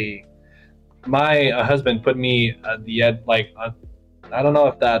my husband put me at the edge, I don't know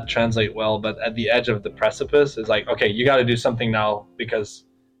if that translates well, but at the edge of the precipice is like, okay, you got to do something now because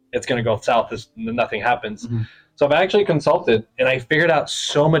it's going to go south if nothing happens. Mm-hmm. So I've actually consulted, and I figured out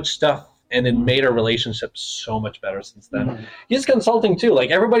so much stuff, and it made our relationship so much better since then. Mm-hmm. He's consulting too. Like,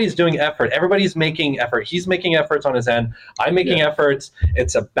 everybody's doing effort. Everybody's making effort. He's making efforts on his end. I'm making efforts.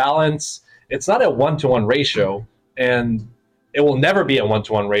 It's a balance. It's not a 1-to-1 ratio, and it will never be a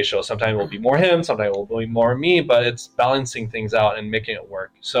 1-to-1 ratio. Sometimes it will be more him, sometimes it will be more me, but it's balancing things out and making it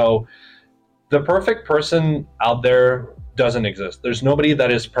work. So the perfect person out there doesn't exist. There's nobody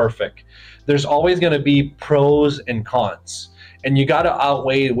that is perfect. There's always going to be pros and cons, and you got to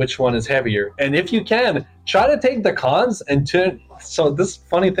outweigh which one is heavier. And if you can, try to take the cons and so this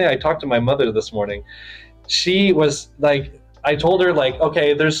funny thing, I talked to my mother this morning. She was like, I told her, like,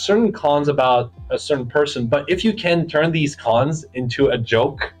 okay, there's certain cons about a certain person, but if you can turn these cons into a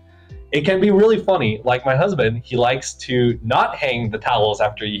joke, it can be really funny. Like my husband, he likes to not hang the towels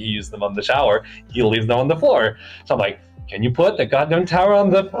after he uses them on the shower. He leaves them on the floor. So I'm like, can you put the goddamn towel on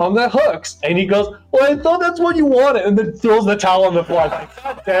the hooks? And he goes, well, I thought that's what you wanted, and then throws the towel on the floor. I'm like,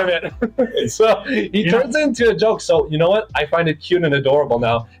 God damn it. So he turns it into a joke. So you know what? I find it cute and adorable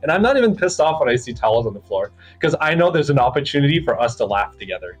now. And I'm not even pissed off when I see towels on the floor, because I know there's an opportunity for us to laugh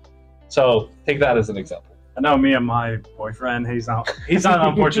together. So take that as an example. I know me and my boyfriend, he's not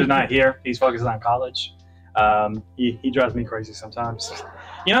unfortunately not here. He's focused on college. He drives me crazy sometimes.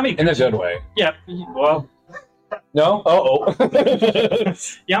 You know what I mean? In a good way. Yeah. Well, no? Uh-oh. You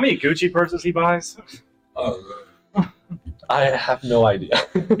know how many Gucci purses he buys? I have no idea.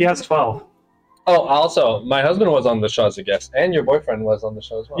 He has 12. Oh, also, my husband was on the show as a guest, and your boyfriend was on the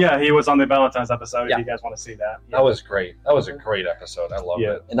show as well. Yeah, he was on the Valentine's episode, if you guys want to see that. Yeah. That was great. That was a great episode. I loved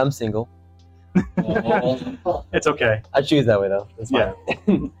it. And I'm single. It's okay. I choose that way, though. It's fine.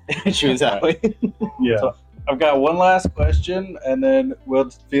 Yeah. I choose that way. Yeah. So I've got one last question, and then we'll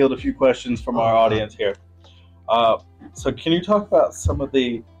field a few questions from our audience here. So can you talk about some of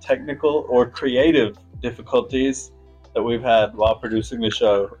the technical or creative difficulties that we've had while producing the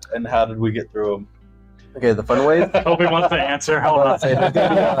show, and how did we get through them? Okay, the fun way. Toby wants to answer. Hold on. The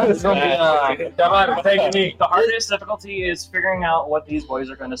hardest difficulty is figuring out what these boys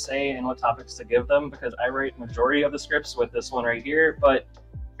are going to say and what topics to give them, because I write majority of the scripts with this one right here, but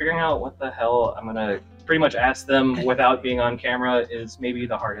figuring out what the hell I'm going to pretty much ask them without being on camera is maybe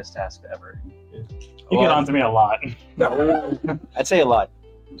the hardest task ever. You get on to me a lot. I'd say a lot.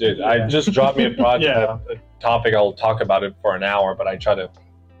 Dude, I just dropped me a project, a topic. I'll talk about it for an hour, but I try to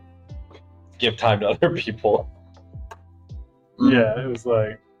give time to other people. Yeah, it was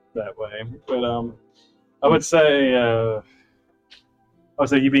like that way. But I would say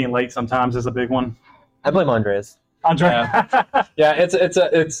you being late sometimes is a big one. I blame Andres. Andre. Yeah,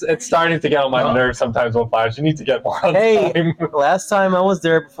 it's starting to get on my nerves sometimes on Flash. You need to get more on time. Last time I was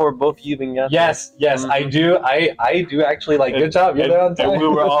there before both of you even got there. Yes, I do. I do actually like. Good job, you're there on time. And we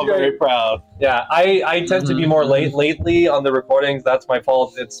were all very proud. Yeah, I tend to be more late lately on the recordings. That's my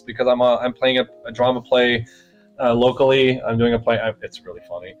fault. It's because I'm playing a drama play locally. I'm doing a play. It's really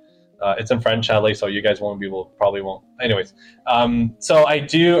funny. It's in French, sadly, so you guys probably won't. Anyways, so I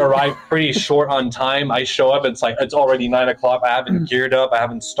do arrive pretty short on time. I show up, it's already 9 o'clock. I haven't geared up. I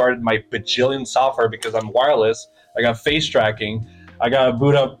haven't started my bajillion software because I'm wireless. I got face tracking. I got to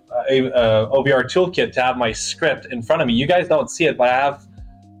boot up a OVR toolkit to have my script in front of me. You guys don't see it, but I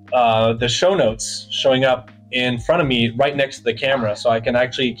have the show notes showing up in front of me right next to the camera, so I can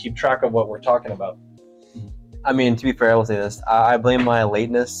actually keep track of what we're talking about. I mean, to be fair, I will say this. I blame my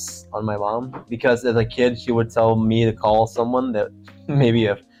lateness on my mom because as a kid, she would tell me to call someone that maybe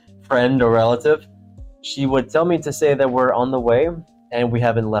a friend or relative. She would tell me to say that we're on the way and we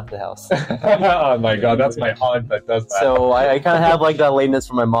haven't left the house. Oh my god, that's my aunt that does that. So I kind of have like that lateness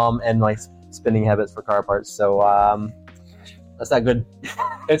from my mom and like spending habits for car parts. So that's not good.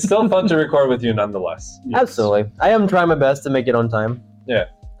 It's still fun to record with you nonetheless. Yes. Absolutely. I am trying my best to make it on time. Yeah.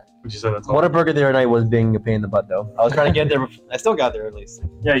 Would you say that's all? Whataburger the other night was being a pain in the butt, though. I was trying to get there. I still got there at least.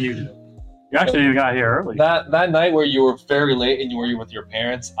 Yeah, you did. You actually got here early. That night where you were very late and you were with your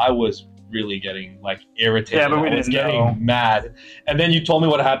parents, I was really getting like irritated. Yeah, but we I was didn't getting know. mad. And then you told me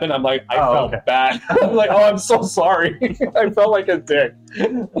what happened. I'm like, I felt okay. bad. I'm like, oh, I'm so sorry. I felt like a dick.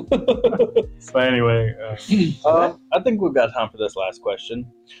 So anyway, I think we've got time for this last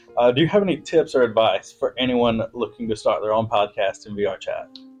question. Do you have any tips or advice for anyone looking to start their own podcast in VR chat?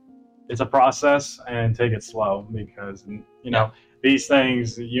 it's a process, and take it slow, because these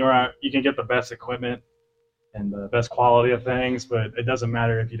things you can get the best equipment and the best quality of things, but it doesn't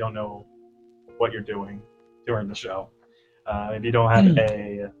matter if you don't know what you're doing during the show. If you don't have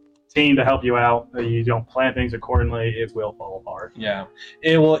a team to help you out, you don't plan things accordingly, it will fall apart. Yeah,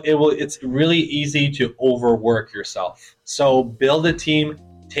 it will. It's really easy to overwork yourself. So build a team.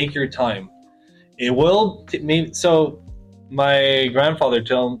 Take your time. It will. So my grandfather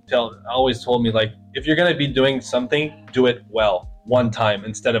always told me, like, if you're gonna be doing something, do it well one time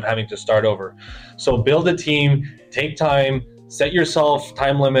instead of having to start over. So build a team. Take time. Set yourself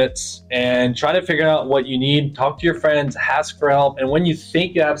time limits and try to figure out what you need. Talk to your friends, ask for help. And when you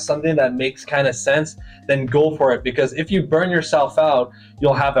think you have something that makes kind of sense, then go for it. Because if you burn yourself out,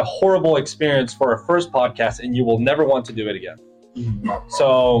 you'll have a horrible experience for a first podcast and you will never want to do it again.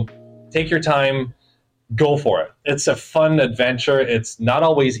 So take your time, go for it. It's a fun adventure. It's not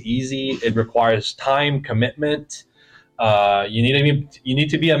always easy. It requires time, commitment. You need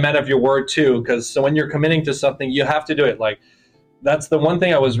to be a man of your word too, because so when you're committing to something, you have to do it. Like, that's the one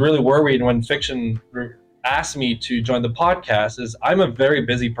thing I was really worried when Fiction asked me to join the podcast is I'm a very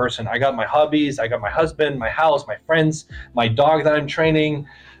busy person. I got my hobbies, I got my husband, my house, my friends, my dog that I'm training,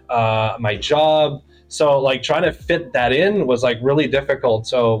 my job. So like trying to fit that in was like really difficult.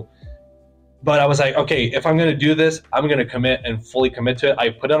 So, but I was like, okay, if I'm going to do this, I'm going to commit and fully commit to it.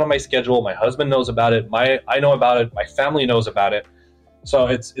 I put it on my schedule. My husband knows about it. I know about it. My family knows about it. So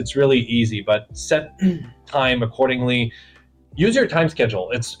it's really easy, but set time accordingly. Use your time schedule.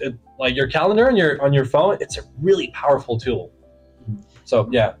 It's like your calendar on your phone. It's a really powerful tool. So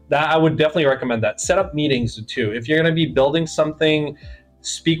yeah, that I would definitely recommend that. Set up meetings too. If you're going to be building something,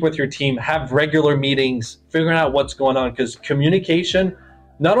 speak with your team, have regular meetings, figuring out what's going on, because communication,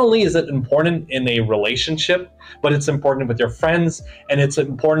 not only is it important in a relationship, but it's important with your friends, and it's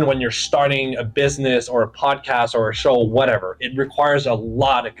important when you're starting a business or a podcast or a show, whatever. It requires a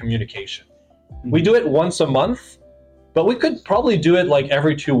lot of communication. We do it once a month, but we could probably do it like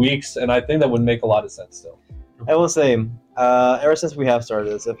every 2 weeks, and I think that would make a lot of sense still. I will say, ever since we have started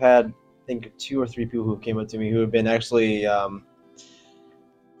this, I've had, I think, 2 or 3 people who came up to me who have been actually,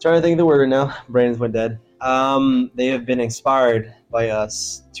 trying to think of the word right now, brains went dead. They have been inspired by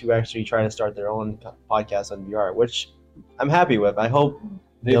us to actually try to start their own podcast on VR, which I'm happy with. I hope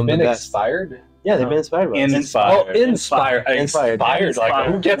They've been the best. inspired? Yeah, they've been inspired by us. Inspired. Inspired. Like,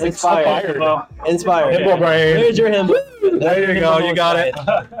 who gets inspired? Inspired. Himbo brain. Here's your hymn. There you go. You got it.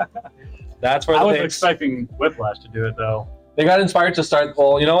 That's where I the was things- expecting Whiplash to do it, though. They got inspired to start.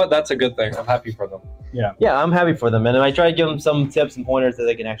 Well, you know what? That's a good thing. I'm happy for them. Yeah, I'm happy for them, and I try to give them some tips and pointers that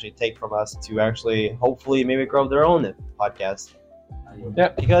they can actually take from us to actually, hopefully, maybe grow their own podcast. Yeah.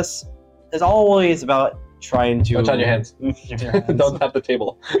 Because it's always about trying to. Don't touch your hands. Don't tap the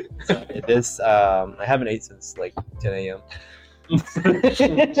table. I haven't ate since like 10 a.m. Hey,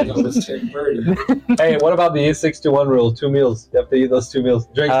 what about the 6-to-1 rule? 2 meals. You have to eat those 2 meals.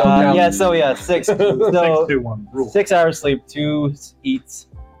 Drinks don't count. Yeah, 6. So 6-2-1 rule. 6 hours sleep, 2 eats,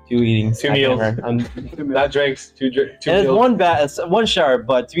 2 eating. 2 meals. Not drinks. 2 And it's one shower,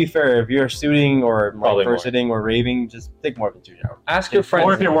 but to be fair, if you're shooting or Probably like more. sitting or raving, just take more than 2 showers. Ask your friends.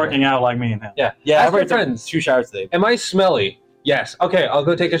 Or if you're working out like me and him. Yeah. Yeah, Ask I've your already taken friends. 2 showers today. Am I smelly? Yes. Okay, I'll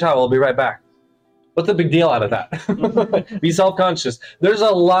go take a shower. I'll be right back. What's the big deal out of that? Be self-conscious. There's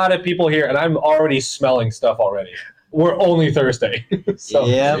a lot of people here, and I'm already smelling stuff already. We're only Thursday. So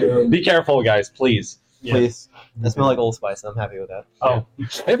Yeah. be careful, guys, please. Please. I smell like Old Spice. I'm happy with that. Oh,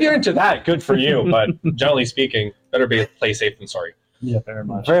 if you're into that, good for you. But generally speaking, better play safe than sorry. Yeah, very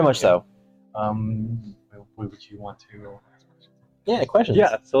much. Very much so. Would you want to? Yeah, questions.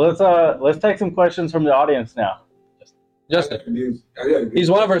 Yeah, so let's take some questions from the audience now. Justin, he's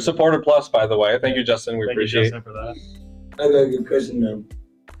one of our supporter plus, by the way. Thank you, Justin. We Thank you, appreciate Justin, for that. I got a good question now.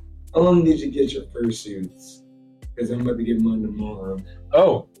 How long did you get your fursuits? Because I'm about to get mine tomorrow.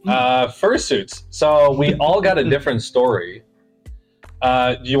 Oh, fursuits. So we all got a different story.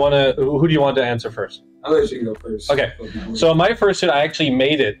 Who do you want to answer first? I'll let you go first. Okay. So my fursuit, I actually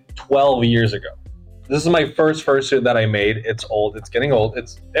made it 12 years ago. This is my first fursuit that I made. It's old. It's getting old.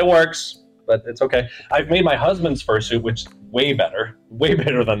 It works, but it's okay. I've made my husband's fursuit, which is way better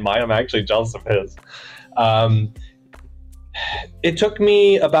than mine. I'm actually jealous of his. It took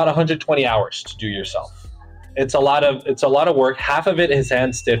me about 120 hours to do yourself. It's a lot of work. Half of it is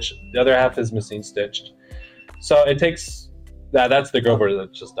hand stitched. The other half is machine stitched. So it takes. That's the GoPro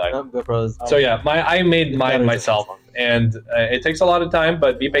that just died. So yeah, I made mine myself, and it takes a lot of time,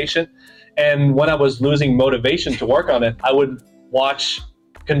 but be patient. And when I was losing motivation to work on it, I would watch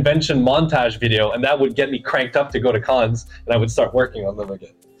convention montage video, and that would get me cranked up to go to cons, and I would start working on them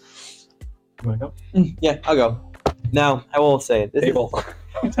again. You want to go? Yeah, I'll go. Now, I will say this. Table.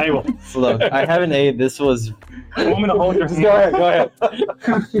 Table. Look, I haven't ate. This was. You want me to hold your hand? Go ahead.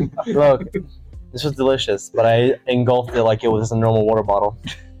 Look, this was delicious, but I engulfed it like it was a normal water bottle.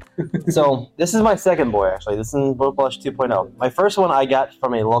 So this is my second boy, actually. This is Boat Blush 2.0. My first one I got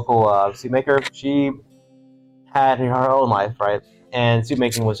from a local suit maker. She had her own life, right? And suit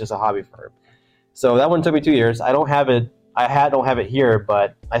making was just a hobby for her. So that one took me 2 years. I don't have it. Don't have it here,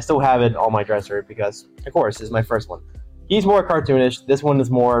 but I still have it on my dresser because, of course, this is my first one. He's more cartoonish. This one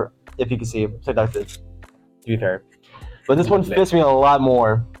is more, if you can see, seductive, to be fair. But this one fits me a lot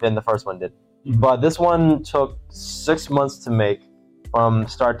more than the first one did. But this one took 6 months to make from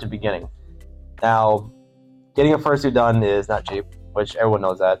start to beginning. Now, getting a fursuit done is not cheap, which everyone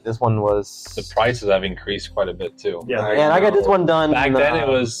knows that. This one was... The prices have increased quite a bit, too. Yeah. And I got this one done... Back then, it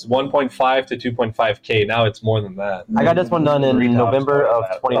was 1.5 to 2.5K. Now it's more than that. I got this one done in November of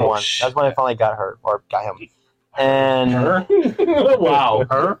 21. Oh, That's when I finally got her, or got him. And... Her? Wow.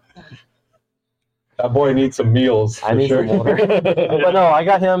 Her? That boy needs some meals. I need some water. But no, I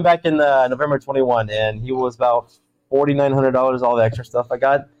got him back in November 21, and he was about $4,900, all the extra stuff I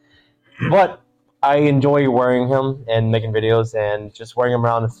got. But I enjoy wearing him and making videos and just wearing him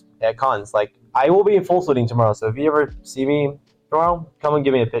around at cons. Like, I will be in full suiting tomorrow, so if you ever see me tomorrow, come and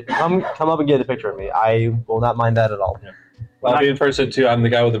give me a picture. Come up and get a picture of me. I will not mind that at all. Yeah. I'll be in person too. I'm the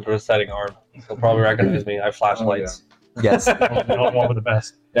guy with the prosthetic arm. He'll probably recognize me. I have flashlights. Yes. One with the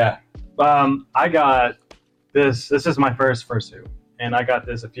best. Yeah. I got this. This is my first fursuit, and I got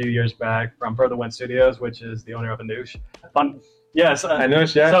this a few years back from Further Wind Studios, which is the owner of Anoush. Yes,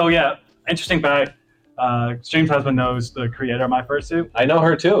 Anoush, yeah. So yeah, interesting fact. Stream's husband knows the creator of my fursuit. I know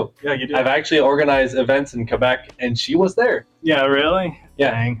her too. Yeah, you do. I've actually organized events in Quebec, and she was there. Yeah, really?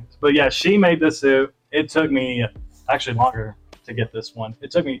 Yeah. Dang. But yeah, she made this suit. It took me actually longer to get this one.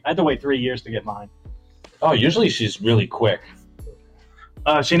 I had to wait 3 years to get mine. Oh, usually she's really quick.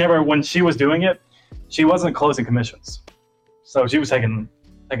 When she was doing it, she wasn't closing commissions. So she was taking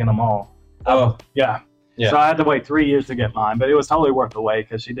them all. Oh. Yeah. So I had to wait 3 years to get mine, but it was totally worth the wait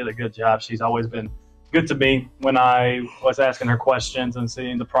because she did a good job. She's always been good to me when I was asking her questions and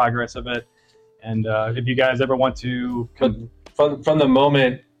seeing the progress of it. And if you guys ever want to... From the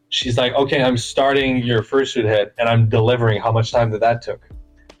moment she's like, okay, I'm starting your fursuit head, and I'm delivering, how much time did that took?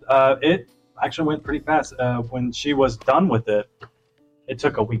 It actually went pretty fast. When she was done with it, it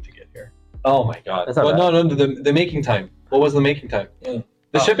took a week to get here. Oh my god. That's not Well, bad. no, the making time. What was the making time?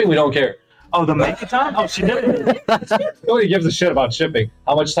 The shipping, we don't care. Oh, the making time? Oh, she did it. Nobody gives a shit about shipping.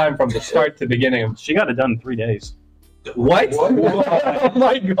 How much time from the start to beginning? She got it done in 3 days. What? Oh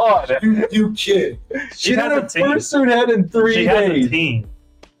my god. You kid. She did had a the team. fursuit head in 3 She had a days. team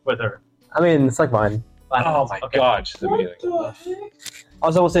with her. I mean, it's like mine. Oh my god. She's amazing.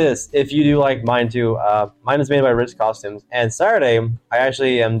 Also, I will say this: if you do like mine too, mine is made by Rich Costumes. And Saturday, I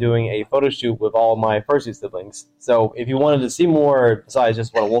actually am doing a photo shoot with all my fursuit siblings. So, if you wanted to see more besides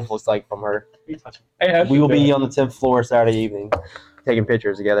just what a wolf looks like from her, we will be on the 10th floor Saturday evening, taking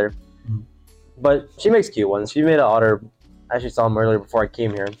pictures together. But she makes cute ones. She made an otter. I actually saw him earlier before I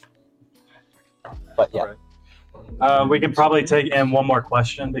came here. But yeah, We can probably take in one more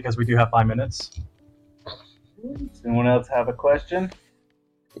question because we do have 5 minutes. Does anyone else have a question?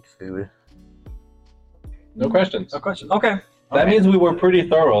 good food. No questions. No question. Okay. That means we were pretty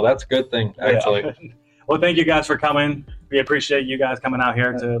thorough. That's a good thing, actually. Yeah. Well, thank you guys for coming. We appreciate you guys coming out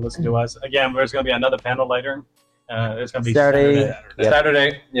here to listen to us. Again, there's going to be another panel later. It's going to be Saturday.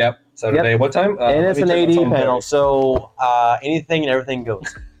 Saturday. Yep. Saturday. What time? And it's let an me check AD my phone. panel, so anything and everything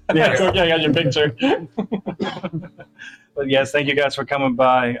goes. Yeah, so I got your picture. But yes, thank you guys for coming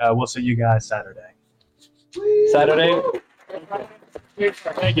by. We'll see you guys Saturday. Saturday.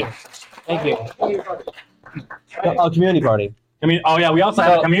 Thank you. Thank you. Oh, community party. I mean, oh yeah, we also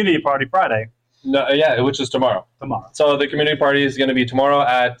have a community party Friday. No, yeah, which is tomorrow. Tomorrow. So the community party is going to be tomorrow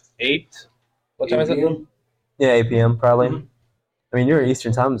at 8. What time is it? Yeah, 8 p.m. probably. I mean, you're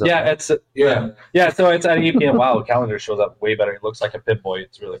Eastern time zone. Yeah, it's So it's at 8 p.m. Wow, the calendar shows up way better. It looks like a Pip-Boy.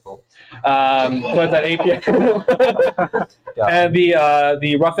 It's really cool. So it's at 8 p.m. And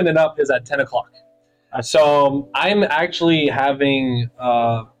the Roughing It Up is at 10 o'clock. So I'm actually having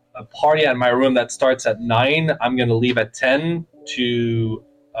a party at my room that starts at 9. I'm going to leave at 10 to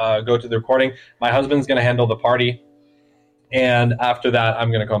go to the recording. My husband's going to handle the party. And after that,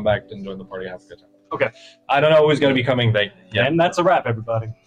 I'm going to come back and join the party and have a good time. Okay. I don't know who's going to be coming. Yeah. And that's a wrap, everybody.